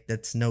 Like,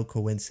 that's no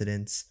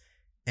coincidence.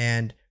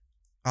 And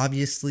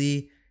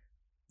obviously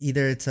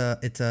either it's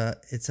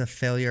a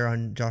failure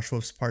on Josh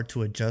Wolf's part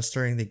to adjust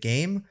during the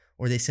game,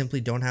 or they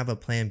simply don't have a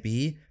plan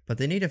B, but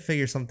they need to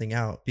figure something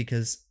out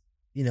because,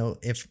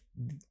 if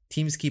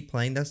teams keep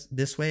playing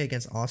this way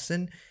against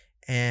Austin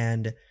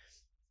and,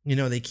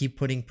 they keep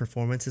putting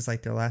performances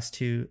like the last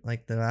two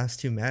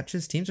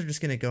matches, teams are just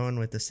going to go in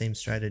with the same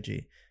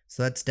strategy.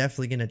 So that's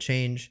definitely going to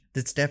change.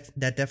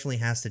 That definitely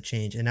has to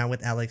change. And now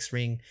with Alex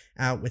Ring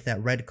out with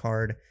that red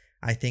card,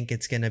 I think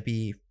it's going to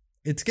be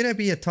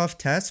a tough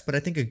test, but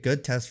I think a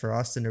good test for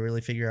Austin to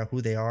really figure out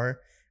who they are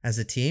as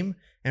a team,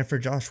 and for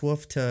Josh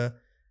Wolf to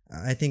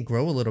I think,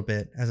 grow a little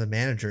bit as a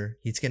manager.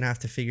 He's gonna have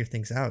to figure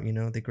things out. You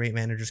know, the great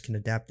managers can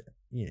adapt,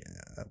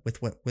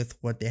 with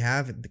what they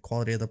have, the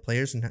quality of the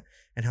players, and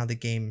how the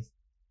game,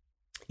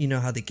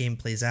 how the game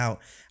plays out.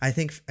 I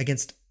think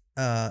against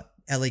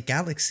LA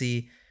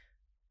Galaxy,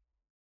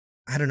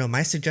 I don't know.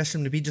 My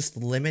suggestion would be just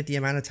limit the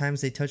amount of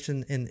times they touch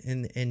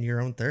in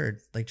your own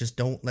third. Like, just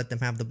don't let them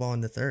have the ball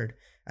in the third.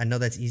 I know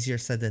that's easier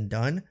said than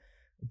done,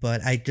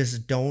 but I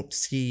just don't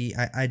see.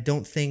 I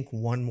don't think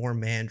one more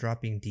man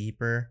dropping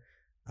deeper.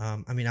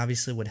 I mean,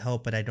 obviously would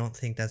help, but I don't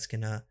think that's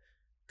gonna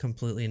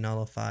completely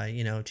nullify,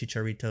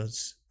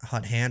 Chicharito's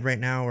hot hand right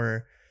now,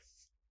 or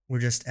we're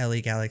just LA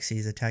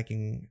Galaxy's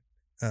attacking,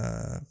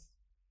 uh,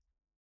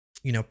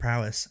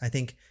 prowess. I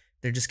think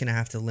they're just gonna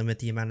have to limit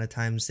the amount of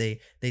times they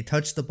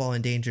touch the ball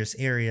in dangerous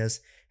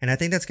areas, and I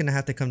think that's gonna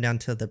have to come down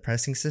to the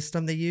pressing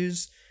system they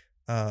use.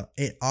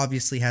 It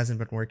obviously hasn't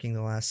been working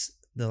the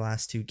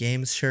last two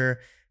games. Sure,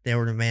 they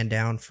were a man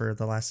down for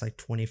the last like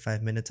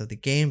 25 minutes of the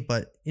game,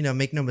 but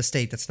make no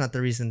mistake, that's not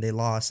the reason they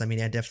lost. I mean,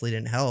 it definitely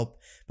didn't help,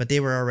 but they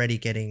were already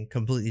getting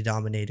completely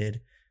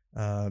dominated,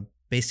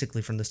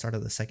 basically from the start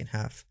of the second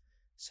half.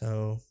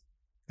 So,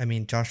 I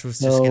mean, Josh was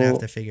just gonna have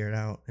to So figure it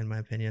out, in my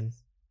opinion.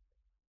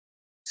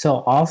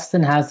 so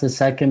Austin has the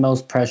second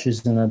most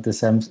pressures in the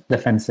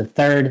defensive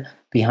third,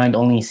 behind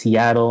only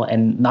Seattle,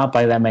 and not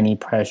by that many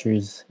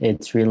pressures.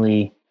 It's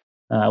really,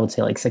 I would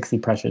say, like 60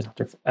 pressures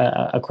after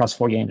across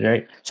 4 games,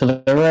 right? So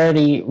they're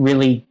already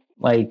really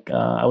like,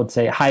 I would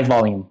say, high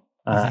volume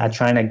Hmm. at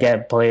trying to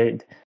get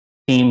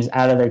teams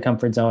out of their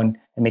comfort zone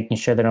and making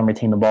sure they don't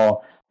retain the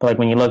ball. But like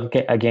when you look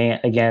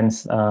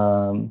against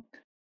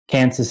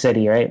Kansas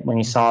City, right? When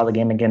you saw Hmm. the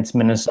game against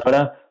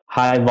Minnesota,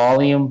 high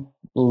volume,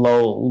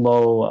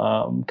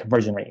 low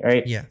conversion rate,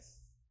 right? Yeah.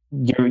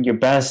 Your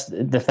best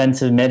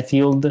defensive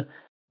midfielder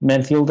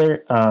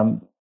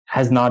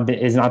has not been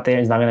is not there,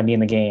 is not going to be in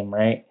the game,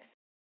 right?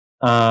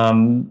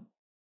 Um,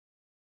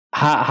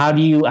 how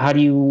do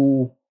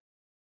you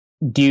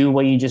do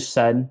what you just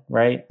said,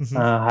 right? Hmm.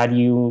 How do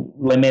you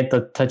limit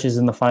the touches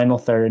in the final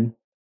third,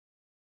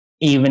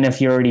 even if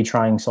you're already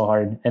trying so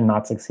hard and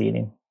not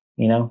succeeding?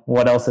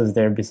 What else is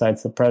there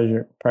besides the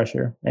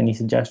pressure? Any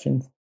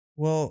suggestions?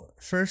 Well,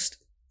 first,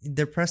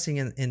 they're pressing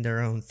in their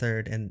own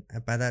third, and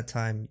by that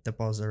time, the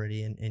ball's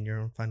already in your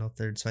own final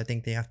third. So I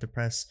think they have to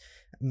press.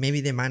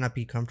 Maybe they might not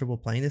be comfortable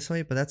playing this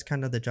way, but that's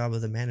kind of the job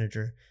of the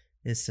manager,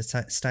 is to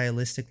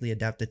stylistically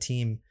adapt the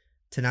team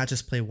to not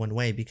just play one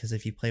way. Because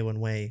if you play one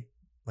way,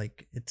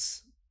 like,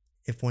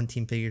 if one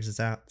team figures it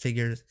out,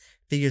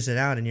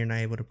 and you're not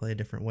able to play a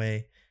different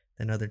way,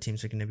 then other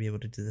teams are going to be able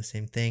to do the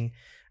same thing.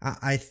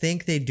 I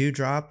think they do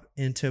drop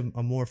into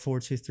a more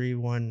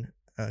 4-2-3-1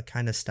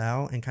 kind of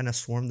style, and kind of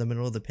swarm the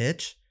middle of the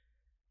pitch,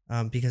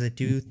 because I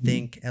do Mhm.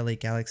 think LA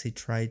Galaxy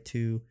tried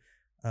to,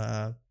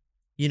 uh,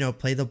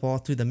 play the ball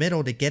through the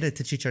middle to get it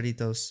to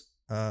Chicharito's,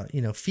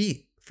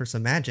 feet for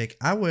some magic.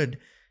 I would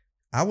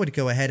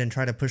go ahead and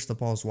try to push the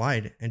balls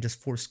wide and just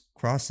force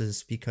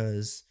crosses,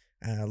 because,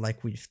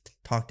 like we've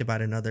talked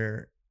about in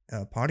other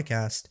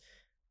podcast,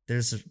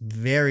 there's a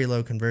very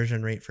low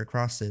conversion rate for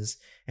crosses.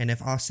 And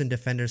if Austin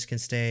defenders can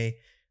stay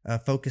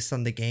focused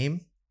on the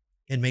game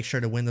and make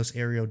sure to win those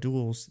aerial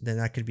duels, then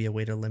that could be a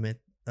way to limit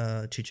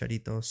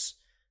Chicharito's,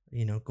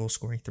 goal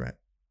scoring threat.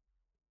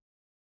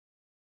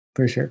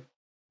 For sure.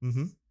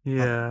 Mm-hmm.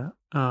 Yeah.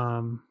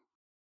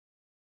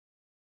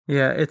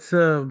 Yeah, it's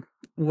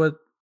what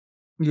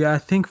yeah, I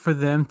think for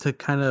them to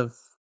kind of,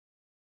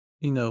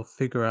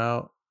 figure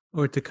out,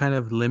 or to kind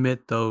of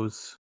limit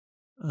those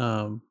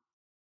um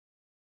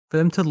for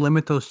them to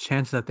limit those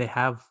chances that they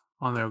have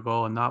on their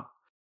goal, and not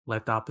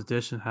let the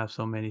opposition have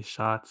so many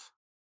shots,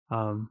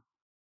 um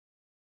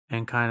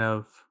and kind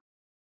of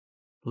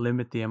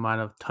limit the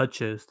amount of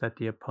touches that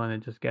the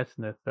opponent just gets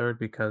in their third,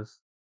 because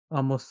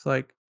almost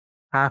like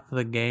half of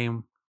the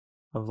game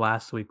of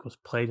last week was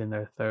played in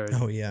their third,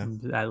 Oh yeah.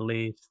 at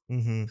least.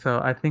 Mm-hmm. So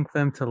I think for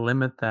them to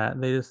limit that,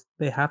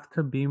 they have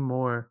to be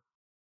more.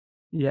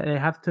 Yeah, they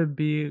have to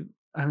be.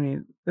 I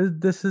mean,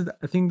 this is.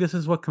 I think this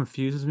is what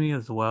confuses me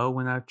as well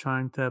when I'm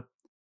trying to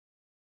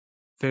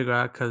figure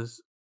out,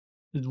 because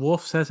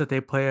Wolf says that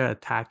they play an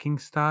attacking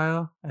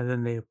style and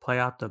then they play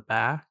out the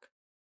back.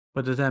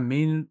 But does that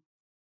mean?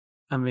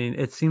 I mean,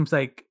 it seems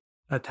like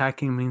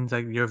attacking means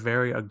like you're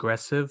very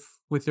aggressive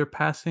with your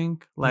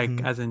passing, like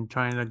Mm-hmm. as in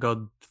trying to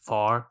go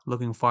far,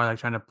 looking far, like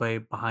trying to play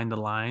behind the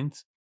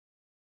lines.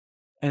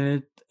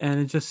 And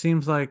it just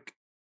seems like,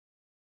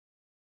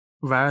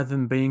 rather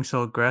than being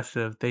so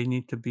aggressive, they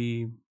need to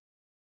be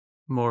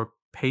more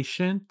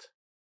patient.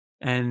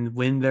 And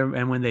when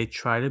they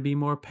try to be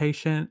more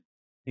patient,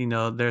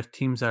 there's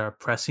teams that are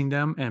pressing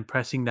them and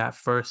pressing that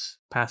first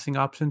passing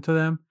option to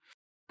them.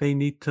 They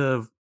need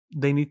to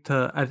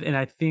and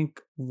I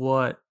think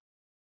what's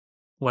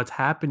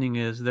happening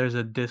is there's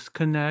a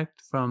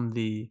disconnect from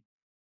the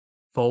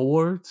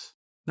forwards.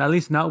 At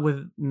least not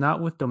with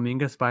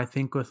Dominguez, but I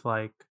think with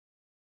like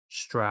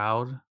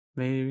Stroud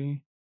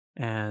maybe,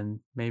 and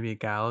maybe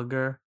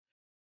Gallagher.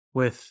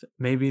 With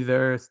maybe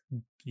they're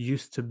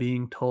used to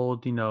being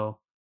told,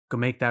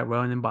 make that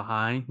run in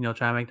behind,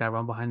 try to make that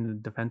run behind the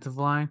defensive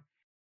line.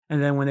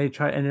 And then when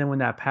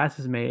that pass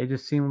is made, it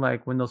just seemed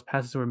like when those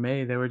passes were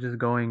made, they were just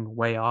going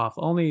way off.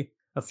 Only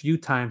a few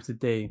times did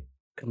they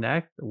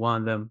connect.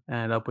 One of them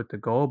ended up with the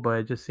goal, but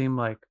it just seemed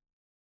like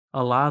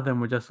a lot of them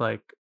were just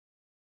like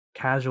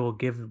casual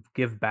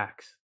give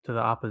backs to the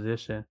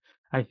opposition.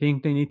 I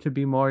think they need to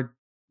be more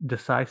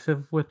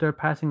decisive with their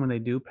passing when they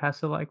do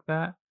pass it like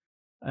that.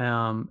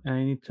 And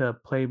they need to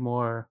play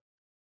more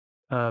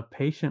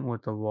patient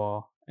with the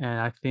ball. And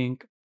I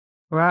think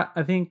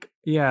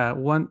yeah,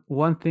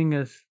 one thing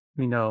is,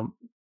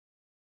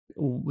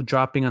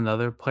 dropping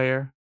another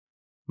player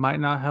might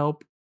not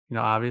help,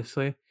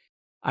 obviously.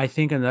 I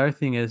think another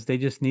thing is they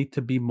need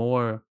to be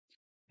more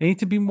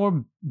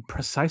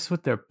precise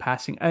with their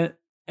passing.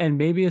 And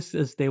maybe it's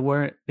they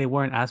weren't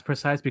as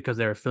precise because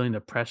they were feeling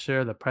the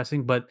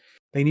pressing, but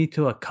they need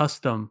to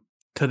accustom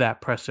to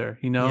that pressure,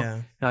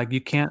 Yeah. Like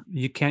you can't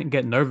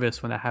get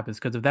nervous when that happens,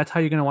 because if that's how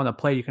you're gonna want to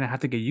play, you're gonna have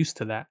to get used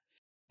to that.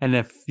 And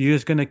if you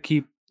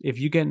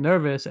get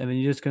nervous and then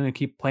you're just gonna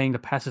keep playing the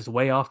passes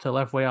way off to the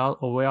left, way out,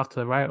 or way off to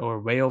the right, or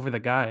way over the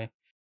guy,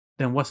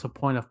 then what's the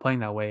point of playing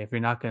that way if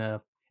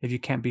you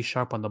can't be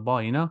sharp on the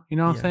ball, You know what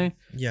I'm Yeah. saying?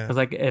 Yeah. Because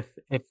like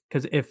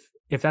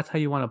if that's how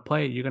you want to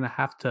play, you're gonna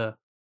have to,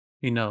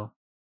 you know,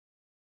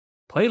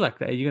 play like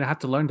that. You're gonna have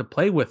to learn to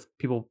play with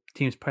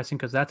teams pressing,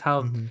 because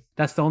hmm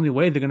that's the only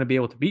way they're gonna be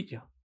able to beat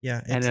you.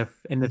 Yeah. And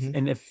It's.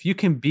 hmm if you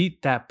can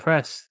beat that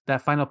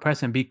final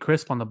press, and be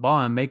crisp on the ball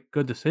and make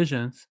good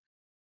decisions,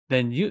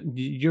 then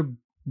you're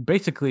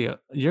basically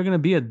you're gonna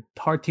be a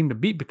hard team to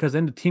beat, because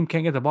then the team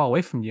can't get the ball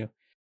away from you.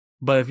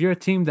 But if you're a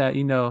team that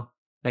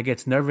that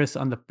gets nervous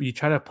you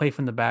try to play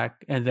from the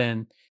back, and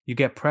then you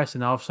get pressed,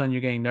 and all of a sudden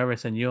you're getting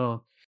nervous, and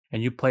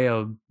you play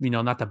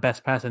not the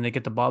best pass, and they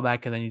get the ball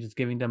back, and then you're just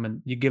giving them,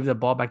 and you give the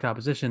ball back to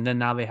opposition. Then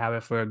now they have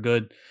it for a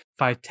good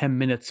 5-10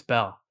 minute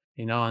spell,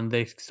 and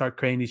they start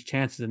creating these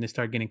chances, and they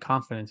start getting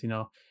confidence.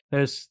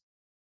 There's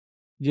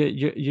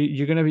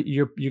you're gonna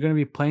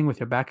be playing with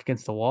your back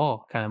against the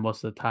wall kind of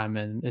most of the time,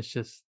 and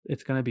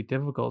it's gonna be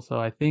difficult. So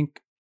I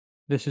think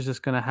this is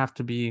just gonna have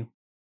to be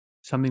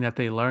something that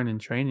they learn in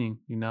training.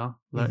 hmm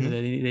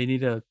They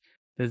need to.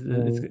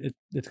 Mm.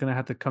 It's gonna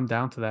have to come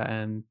down to that,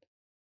 and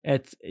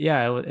it's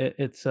yeah,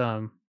 it's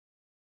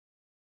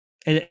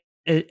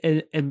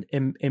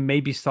it may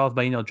be solved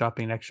by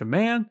dropping an extra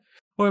man,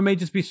 or it may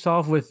just be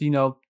solved with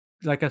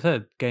like I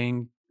said,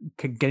 getting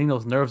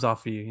those nerves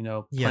off of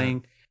you. Yeah.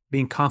 Playing,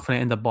 being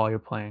confident in the ball you're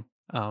playing.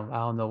 I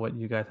don't know what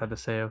you guys have to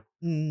say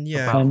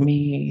Yeah. Let about.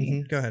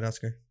 me. Go ahead,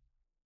 Oscar.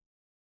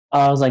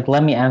 I was like,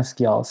 let me ask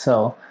y'all.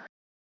 So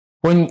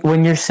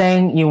when you're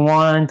saying you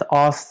want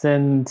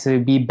Austin to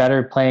be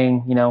better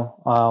playing,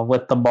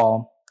 with the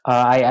ball,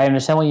 I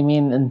understand what you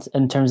mean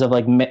in terms of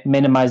like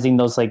minimizing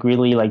those like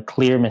really like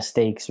clear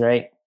mistakes,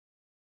 right?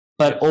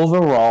 But Yes.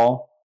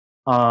 overall,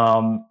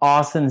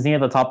 Austin's near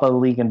the top of the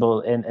league in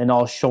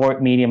all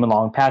short, medium, and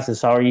long passes.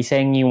 So are you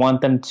saying you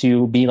want them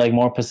to be like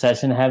more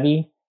possession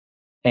heavy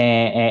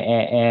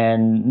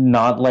and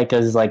not like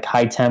as like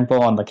high tempo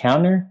on the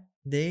counter?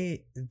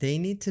 They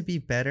need to be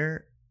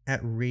better at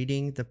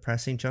reading the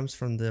pressing jumps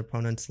from the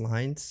opponent's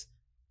lines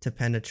to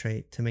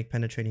make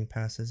penetrating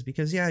passes,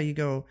 because yeah, you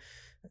go,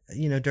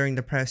 during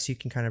the press you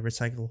can kind of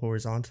recycle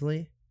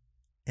horizontally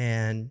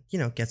and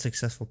get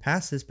successful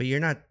passes, but you're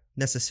not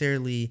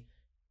necessarily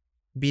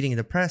beating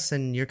the press,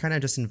 and you're kind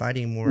of just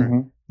inviting Mm-hmm.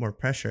 more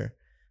pressure.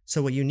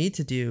 So what you need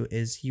to do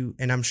is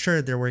and I'm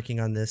sure they're working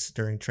on this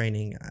during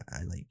training.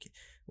 I like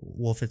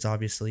Wolf. It's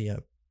obviously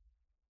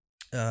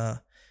uh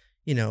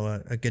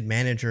a good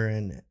manager,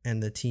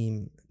 and the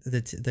team,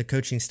 the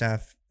coaching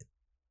staff,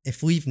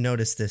 if we've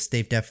noticed this,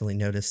 they've definitely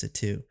noticed it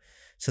too.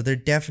 So they're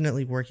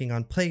definitely working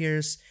on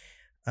players,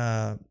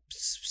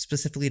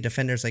 specifically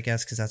defenders, I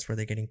guess, because that's where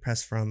they're getting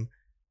pressed from.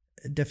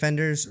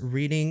 Defenders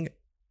reading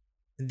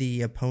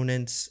the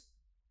opponent's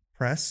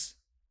press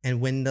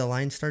and when the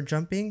lines start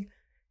jumping,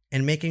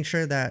 and making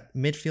sure that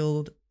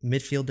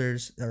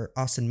midfielders or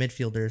Austin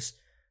midfielders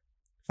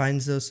find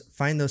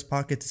those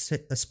pockets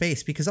of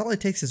space, because all it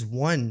takes is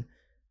one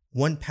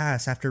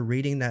pass after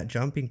reading that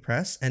jumping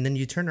press, and then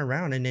you turn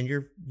around, and then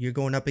you're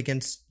going up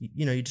against,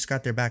 you just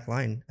got their back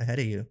line ahead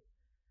of you.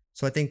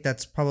 So I think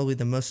that's probably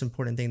the most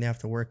important thing they have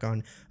to work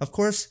on. Of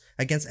course,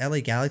 against LA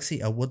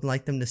Galaxy, I would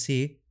like them to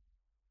see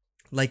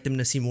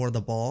more of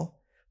the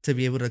ball to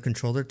be able to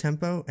control their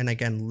tempo, and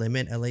again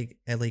limit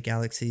LA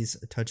Galaxy's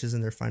touches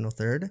in their final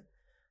third.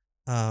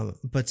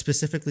 But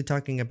specifically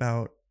talking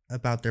about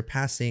their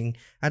passing,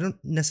 I don't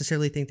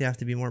necessarily think they have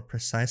to be more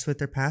precise with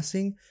their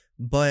passing,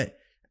 but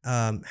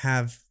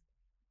have,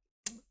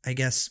 I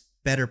guess,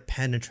 better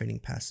penetrating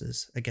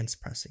passes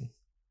against pressing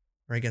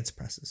or against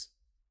presses.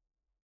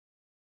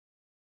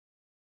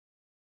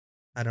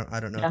 I don't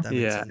know if that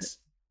makes Yeah. sense.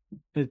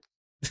 It,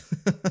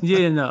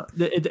 yeah, no,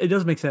 it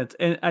does make sense,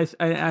 and I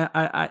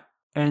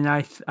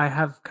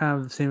have kind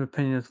of the same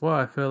opinion as well.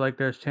 I feel like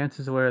there's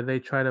chances where they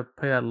try to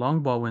play that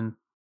long ball when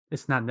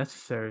it's not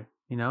necessary.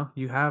 You're not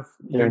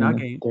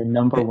getting They're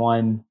number it,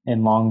 one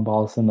in long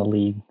balls in the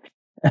league.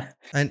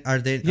 And are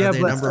they Yeah,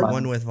 but number fine.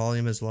 one with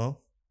volume as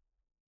well,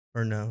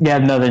 or no? Yeah,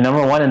 no, they're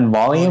number one in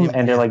volume, Volume,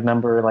 and they're yeah, like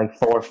number like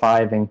 4 or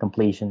 5 in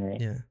completion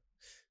rate. yeah,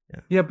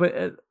 yeah,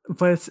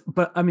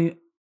 but I mean,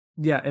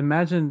 yeah.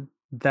 Imagine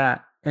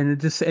that, and it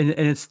just and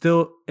it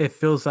still it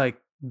feels like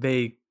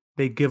they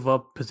give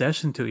up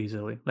possession too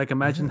easily. Like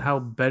imagine yeah, how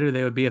better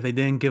they would be if they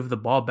didn't give the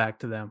ball back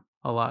to them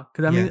a lot.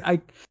 Because I yeah.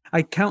 mean,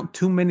 I count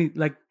too many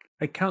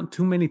I count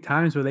too many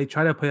times where they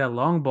try to play that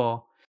long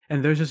ball,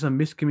 and there's just a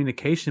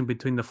miscommunication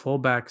between the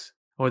fullbacks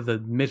or the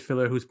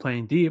midfielder who's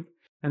playing deep,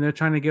 and they're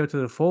trying to give it to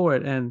the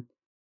forward. And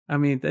I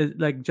mean,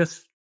 like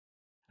just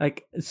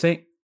like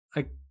saying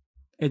like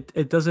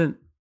it doesn't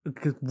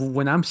because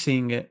when I'm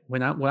seeing it,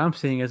 what I'm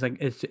seeing is like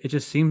it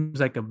just seems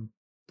like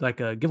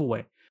a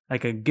giveaway,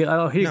 like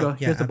oh here you No, go,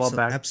 yeah, here's the ball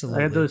back. Like,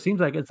 absolutely. it seems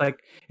like it's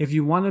like if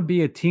you want to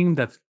be a team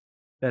that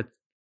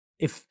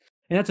if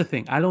and that's the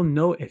thing. I don't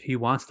know if he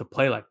wants to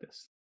play like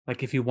this,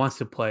 like if he wants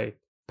to play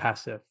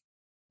passive,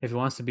 if he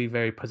wants to be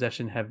very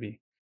possession heavy,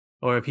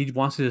 or if he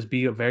wants to just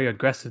be very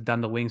aggressive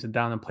down the wings and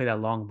down and play that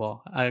long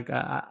ball.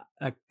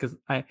 Because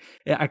I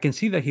can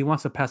see that he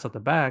wants to pass out the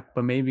back,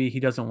 but maybe he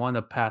doesn't want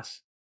to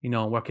pass,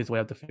 and work his way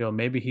up the field.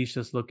 Maybe he's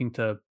just looking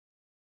to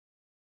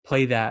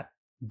play that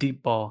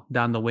deep ball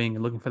down the wing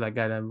and looking for that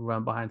guy to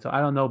run behind. So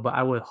I don't know, but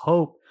I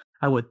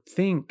would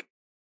think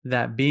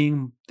that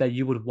being that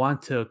you would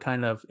want to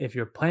kind of, if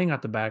you're playing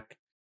out the back,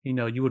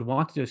 you would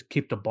want to just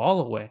keep the ball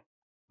away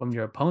from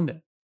your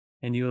opponent,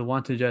 and you would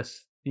want to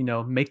just,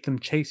 make them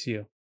chase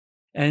you.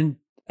 And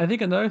I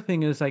think another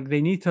thing is like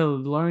they need to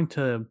learn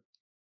to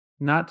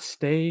not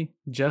stay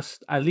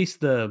just at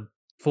least the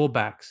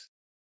fullbacks,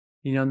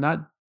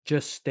 not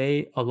just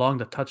stay along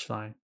the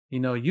touchline.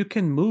 You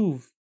can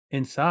move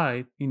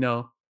inside,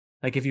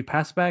 like if you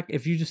pass back,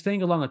 if you're just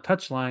staying along a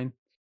touchline,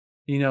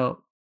 you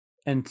know,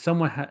 and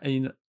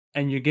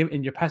and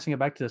you're passing it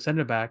back to the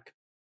center back.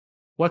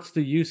 What's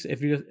the use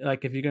if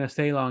if you're gonna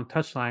stay along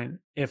touchline?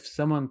 If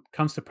someone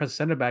comes to press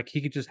center back,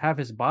 he could just have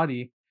his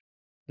body,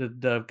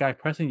 the guy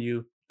pressing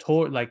you,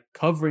 toward like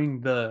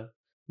covering the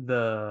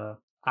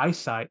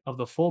eyesight of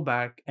the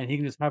fullback, and he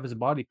can just have his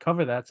body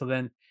cover that. So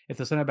then, if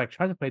the center back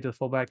tries to play to the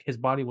fullback, his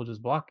body will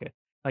just block it.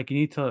 Like you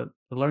need to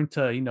learn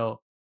to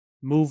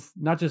move,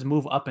 not just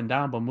move up and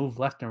down, but move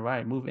left and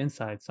right, move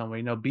inside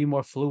somewhere. Be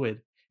more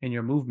fluid in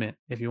your movement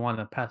if you want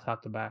to pass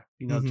out the back.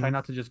 Try Mm-hmm.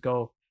 not to just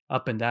go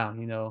up and down.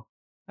 Do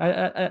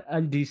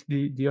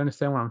you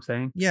understand what I'm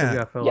saying? Because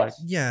Yeah, I feel like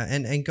Yes. yeah,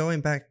 and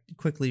going back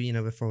quickly,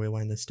 before we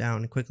wind this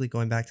down, quickly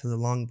going back to the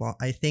long ball,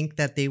 I think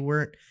that they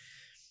weren't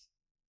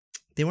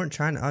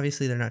trying to,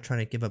 obviously they're not trying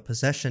to give up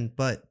possession,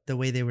 but the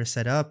way they were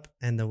set up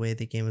and the way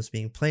the game was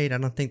being played, I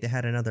don't think they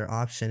had another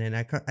option. And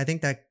I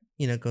think that,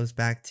 goes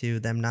back to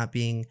them not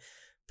being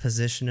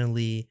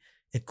positionally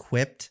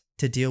equipped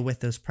to deal with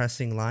those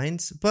pressing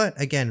lines. But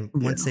again,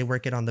 once yeah, they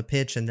work it on the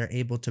pitch and they're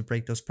able to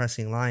break those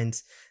pressing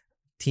lines,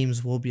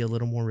 teams will be a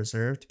little more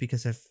reserved,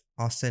 because if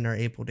Austin are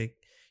able to,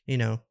 you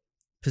know,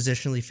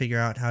 positionally figure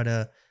out how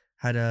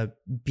to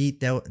beat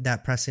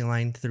that pressing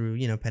line through,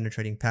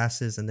 penetrating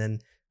passes, and then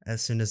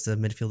as soon as the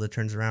midfielder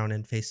turns around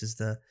and faces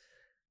the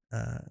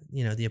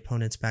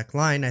opponent's back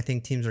line, I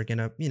think teams are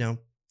gonna,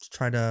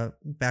 try to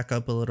back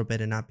up a little bit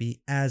and not be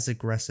as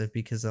aggressive,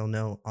 because they'll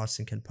know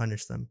Austin can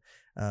punish them.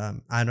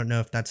 I don't know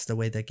if that's the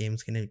way that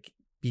game's gonna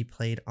be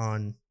played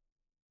on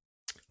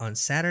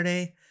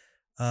Saturday,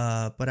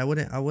 but I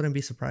wouldn't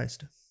be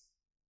surprised.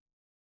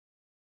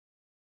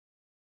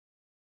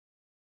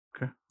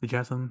 okay. Did you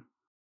have something?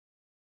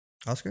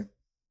 Oscar?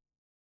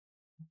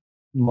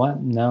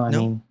 What? No, I No?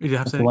 mean, Did you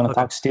have if we something? want to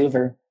Okay. talk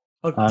Stuver,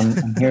 Okay.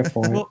 I'm here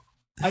for it. Well,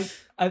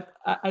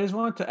 I just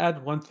wanted to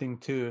add one thing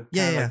too,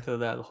 Yeah, kind of yeah, like to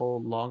that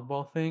whole long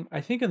ball thing.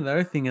 I think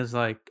another thing is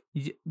like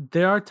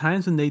there are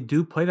times when they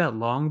do play that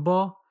long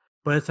ball,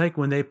 but it's like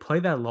when they play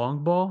that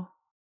long ball,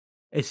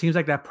 it seems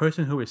like that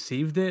person who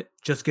received it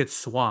just gets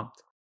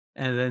swamped,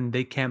 and then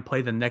they can't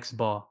play the next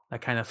ball.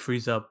 That kind of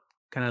frees up,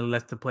 kind of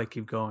lets the play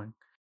keep going.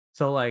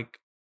 So like,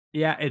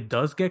 yeah, it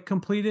does get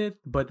completed,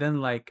 but then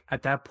like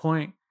at that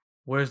point,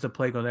 where's the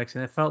play go next?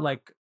 And it felt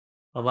like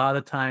a lot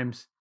of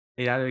times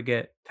they'd either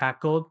get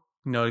tackled,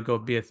 to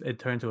go it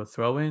turn to a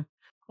throw in,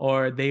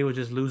 or they would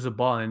just lose the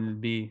ball and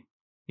it'd be,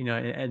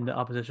 and the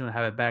opposition would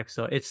have it back.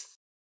 So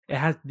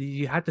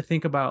you have to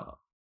think about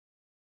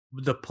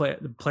the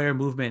player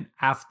movement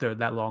after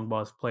that long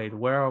ball is played.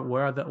 Where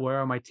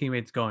are my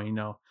teammates going?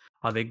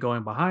 Are they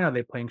going behind? Are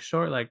they playing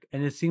short? Like,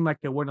 and it seemed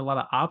like there weren't a lot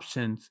of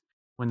options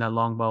when that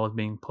long ball was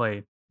being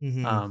played.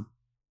 mm-hmm. Um,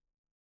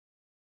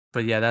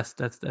 but yeah, that's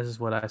just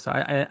what I saw.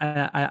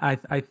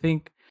 I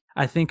think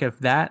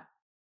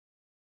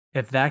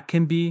if that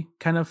can be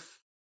kind of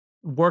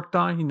worked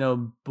on,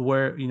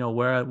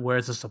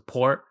 where's the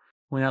support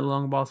when that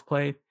long ball's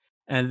played,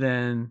 and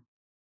then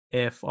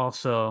if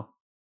also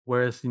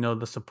whereas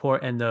the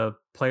support and the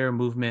player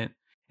movement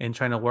and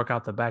trying to work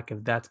out the back,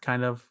 if that's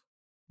kind of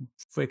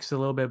fixed a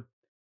little bit,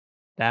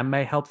 that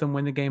may help them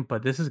win the game.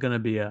 But this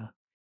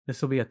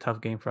will be a tough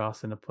game for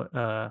Austin to put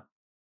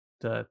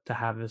to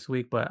have this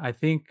week. But I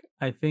think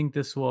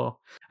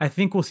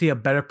we'll see a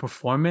better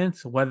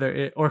performance. Whether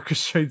it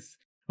orchestrates,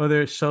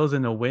 whether it shows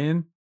in a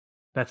win,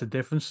 that's a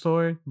different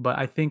story. But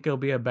I think it'll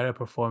be a better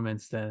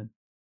performance than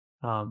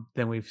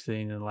we've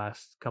seen in the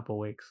last couple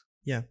weeks.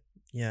 Yeah,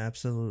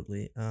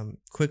 absolutely.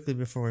 Quickly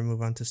before we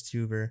move on to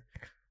Stuber,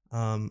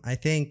 I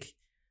think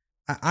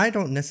I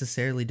don't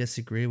necessarily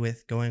disagree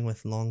with going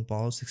with long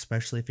balls,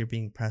 especially if you're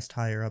being pressed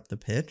higher up the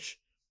pitch.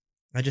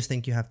 I just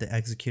think you have to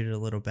execute it a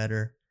little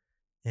better,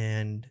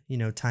 and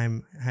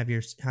have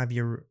your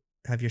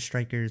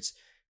strikers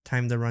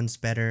time the runs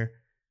better.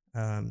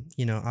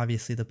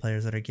 Obviously the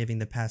players that are giving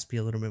the pass be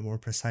a little bit more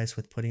precise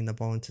with putting the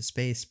ball into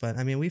space. But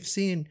I mean, we've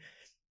seen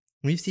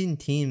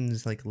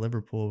teams like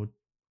Liverpool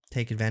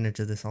take advantage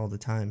of this all the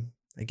time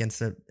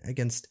against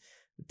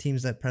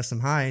teams that press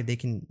them high. They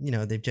can,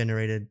 they've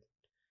generated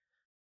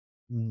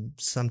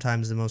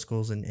sometimes the most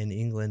goals in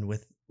England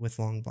with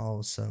long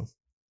balls. So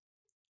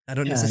I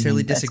don't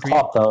necessarily disagree.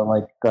 Klopp, though,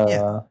 like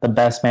the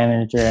best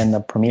manager in the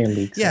Premier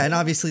League. So. Yeah, and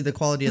obviously the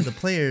quality of the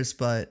players,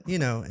 but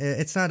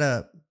it's not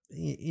a.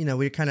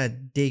 We're kind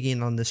of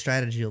digging on the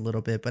strategy a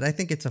little bit, but I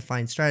think it's a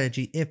fine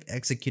strategy if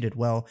executed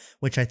well,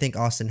 which I think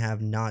Austin have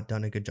not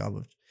done a good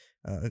job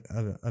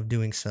of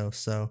doing so.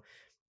 So,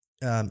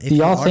 do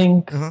y'all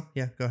think?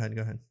 Yeah, go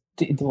ahead.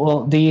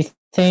 Do you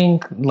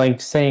think,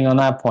 like, saying on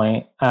that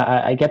point,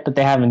 I get that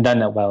they haven't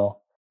done it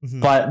well,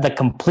 but the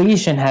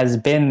completion has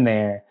been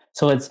there.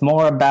 So it's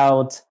more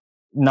about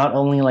not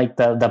only like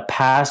the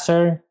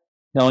passer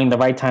knowing the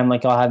right time,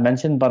 like y'all had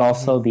mentioned, but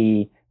also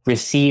the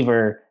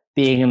receiver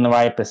being in the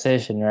right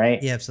position,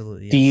 right? Yeah,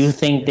 absolutely. Yes. Do you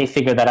think they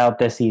figured that out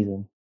this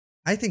season?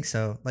 I think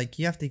so. Like,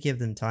 you have to give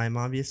them time,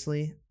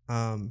 obviously,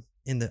 on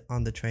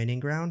the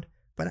training ground.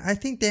 But I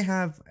think they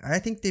have. I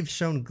think they've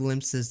shown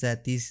glimpses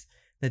that these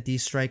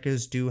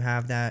strikers do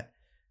have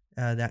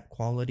that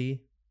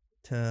quality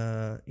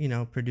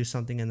to produce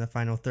something in the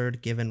final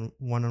third, given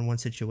one-on-one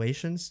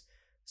situations.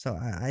 So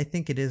I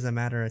think it is a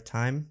matter of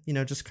time.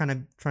 Just kind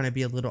of trying to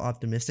be a little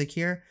optimistic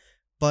here.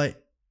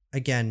 But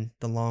again,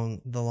 the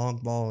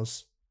long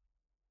balls.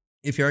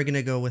 If you're going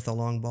to go with a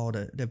long ball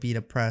to beat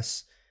a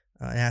press,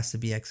 it has to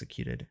be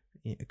executed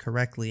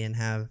correctly and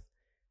have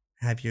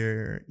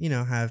your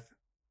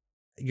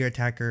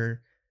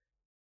attacker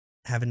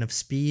have enough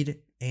speed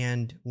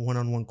and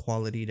one-on-one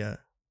quality to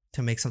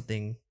make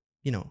something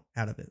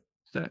out of it.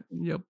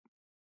 Yep,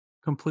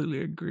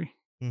 completely agree.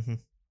 Mm-hmm.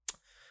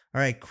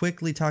 All right,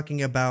 quickly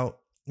talking about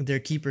their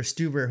keeper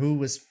Stuber, who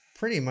was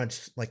pretty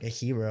much like a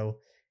hero.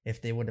 If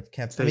they would have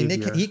kept, savior. I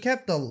mean, he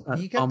kept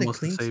the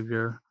clean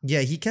savior. Yeah,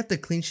 he kept the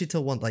clean sheet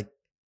till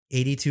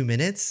 82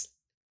 minutes,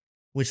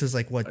 which was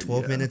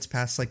 12 minutes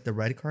past the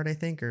red card, I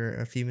think, or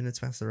a few minutes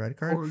past the red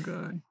card. Poor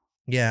guy.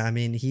 Yeah, I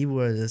mean, he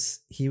was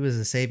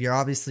a savior.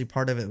 Obviously,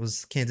 part of it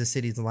was Kansas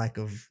City's lack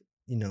of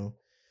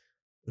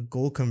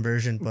goal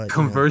conversion, but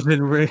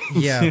conversion rate.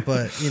 Yeah,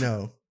 but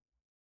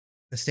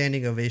a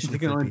standing ovation. He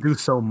can only do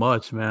so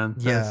much, man.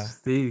 Yeah,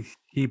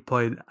 he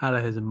played out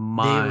of his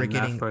mind. They were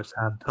getting that first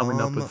half, coming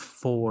up with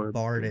 4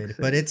 bombarded.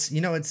 But it's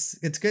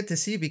good to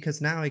see,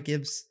 because now it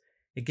gives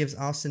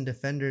Austin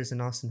defenders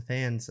and Austin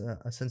fans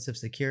a sense of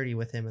security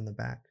with him in the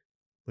back,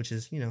 which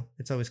is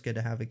it's always good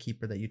to have a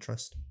keeper that you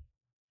trust.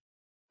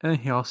 And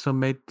he also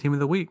made team of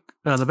the week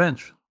on the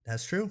bench.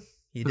 That's true.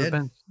 He did.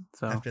 Bench,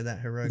 so. After that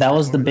heroic. That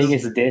was the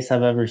biggest diss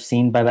I've ever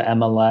seen by the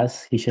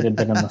MLS. He should have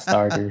been on the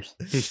starters.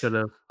 He should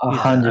have.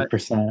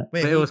 100%.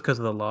 Wait, it was because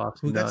of the loss.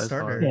 Who got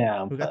starter?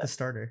 Yeah. Who got the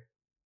starter?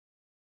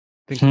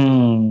 I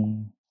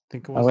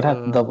think it was I would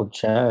have to double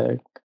check.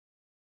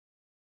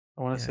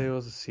 I want to say it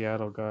was a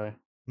Seattle guy.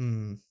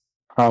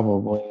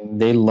 Probably.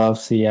 They love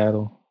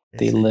Seattle.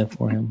 They live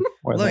for him.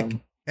 Look,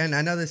 and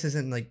I know this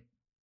isn't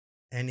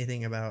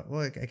anything about,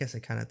 well, I guess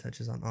it kind of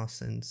touches on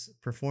Austin's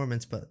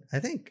performance, but I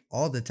think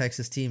all the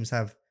Texas teams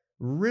have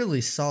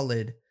really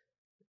solid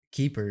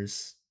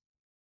keepers,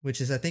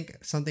 which is, I think,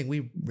 something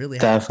we really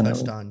haven't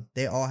touched on.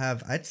 They all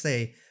have, I'd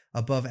say,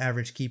 above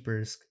average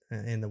keepers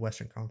in the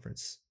Western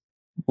Conference.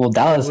 Well,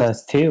 Dallas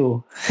has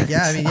 2.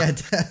 Yeah, I mean, yeah,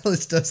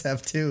 Dallas does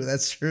have 2.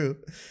 That's true.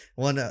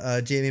 One,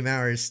 Jamie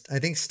Mowers, I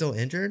think, still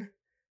injured,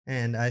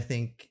 and I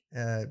think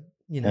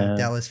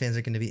Dallas fans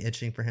are going to be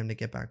itching for him to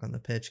get back on the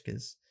pitch,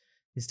 because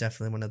he's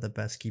definitely one of the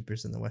best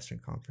keepers in the Western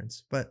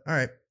Conference. But all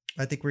right,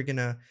 I think we're going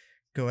to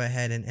go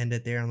ahead and end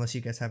it there, unless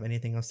you guys have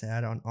anything else to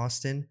add on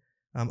Austin.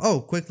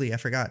 Quickly, I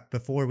forgot,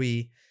 before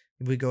we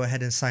go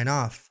ahead and sign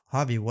off,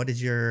 Javi, what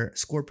is your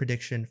score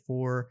prediction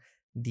for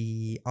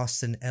the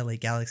Austin LA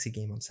Galaxy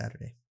game on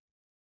Saturday?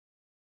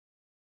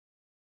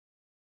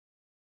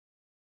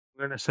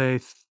 I'm gonna say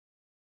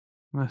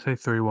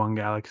 3-1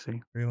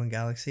 Galaxy. 3-1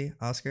 Galaxy.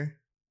 Oscar?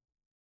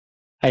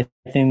 I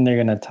think they're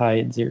gonna tie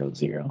it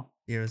 0-0.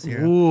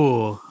 0-0.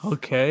 Ooh,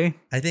 okay.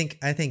 I think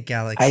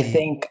Galaxy. I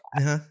think.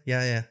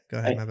 Yeah. Go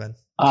ahead. My bad.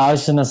 I was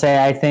just gonna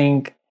say. I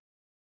think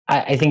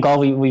all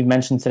we've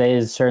mentioned today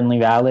is certainly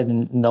valid,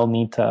 and they'll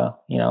need to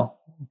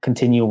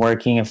continue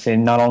working if they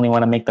not only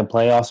want to make the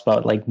playoffs,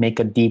 but make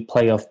a deep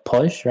playoff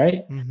push,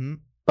 right? Mm-hmm.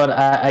 But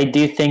I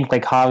do think,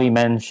 like Javi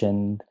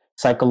mentioned,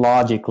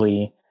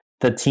 psychologically,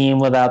 the team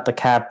without the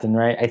captain,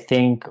 right? I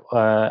think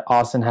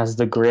Austin has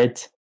the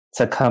grit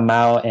to come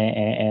out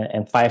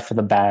and fight for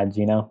the badge.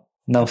 No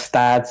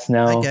stats,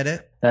 I get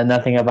it.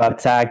 nothing about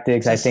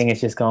tactics. I think it's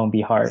just going to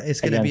be hard.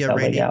 It's going to be a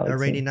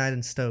rainy night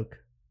in Stoke.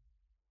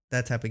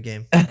 That type of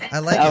game. I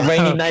like a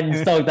rainy night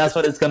in Stoke. That's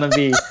what it's going to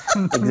be.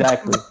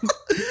 Exactly.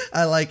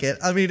 I like it.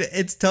 I mean,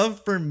 it's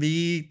tough for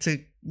me to,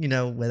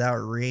 without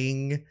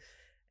Ring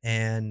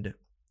and,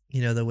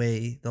 the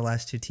way the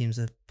last two teams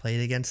have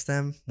played against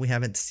them. We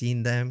haven't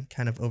seen them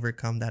kind of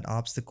overcome that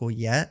obstacle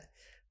yet.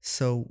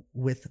 So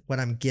with what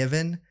I'm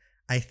given,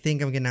 I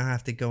think I'm going to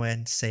have to go ahead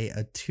and say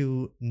a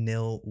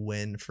 2-0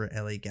 win for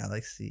LA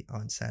Galaxy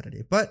on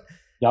Saturday. But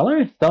y'all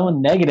are so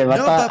negative. I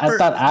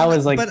thought I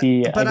was like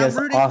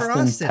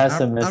Austin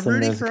pessimist in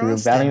this group.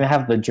 I don't even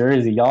have the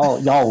jersey.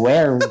 Y'all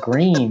wear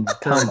green.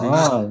 Come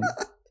on.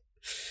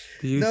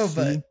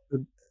 I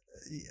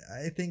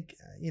think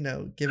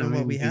given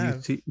what we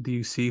have. Do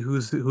you see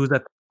who's at the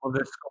top of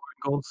their scoring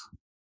goals?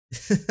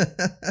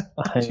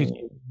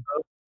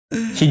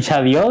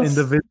 Chichadios?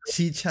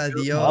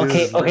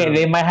 Chichadios. Okay,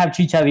 they might have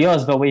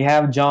Chichadios, but we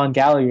have John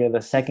Gallagher,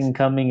 the second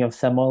coming of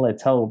Samuel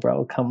Eto'o,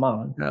 bro. Come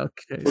on.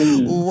 Okay.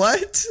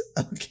 What?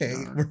 Okay.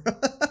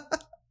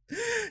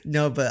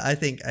 No, but I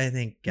think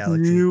Galaxy.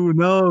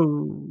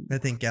 I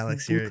think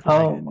Galaxy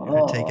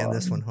are taking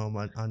this one home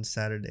on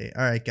Saturday.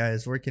 All right,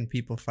 guys, where can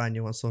people find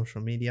you on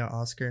social media,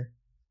 Oscar?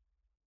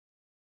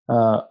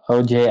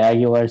 OJ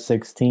Aguilar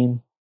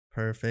 16.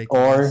 Perfect.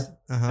 Or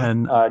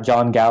and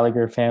John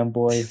Gallagher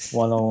fanboy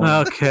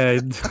 101. Okay.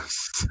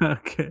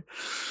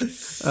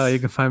 You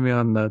can find me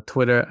on the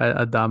Twitter at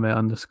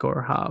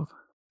Adame_Hav.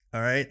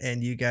 All right,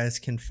 and you guys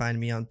can find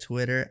me on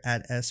Twitter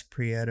at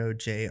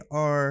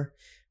SPrietoJR.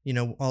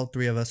 All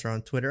three of us are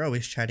on Twitter,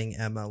 always chatting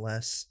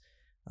MLS.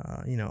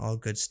 All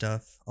good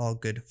stuff, all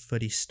good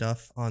footy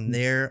stuff on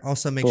there.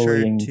 Also, make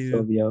sure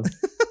to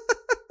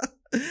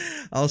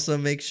Also,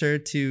 make sure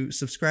to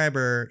subscribe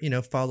or,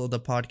 follow the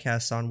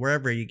podcast on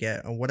wherever you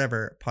get or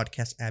whatever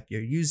podcast app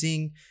you're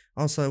using.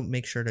 Also,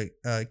 make sure to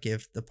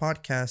give the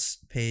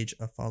podcast page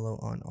a follow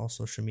on all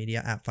social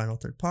media at Final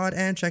Third Pod,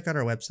 and check out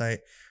our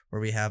website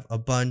where we have a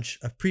bunch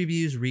of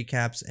previews,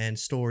 recaps, and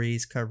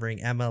stories covering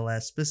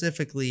MLS,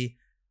 specifically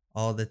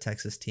all the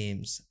Texas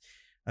teams.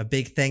 A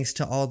big thanks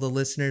to all the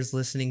listeners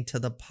listening to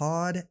the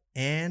pod,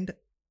 and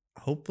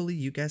hopefully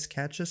you guys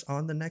catch us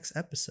on the next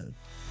episode.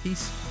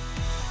 Peace.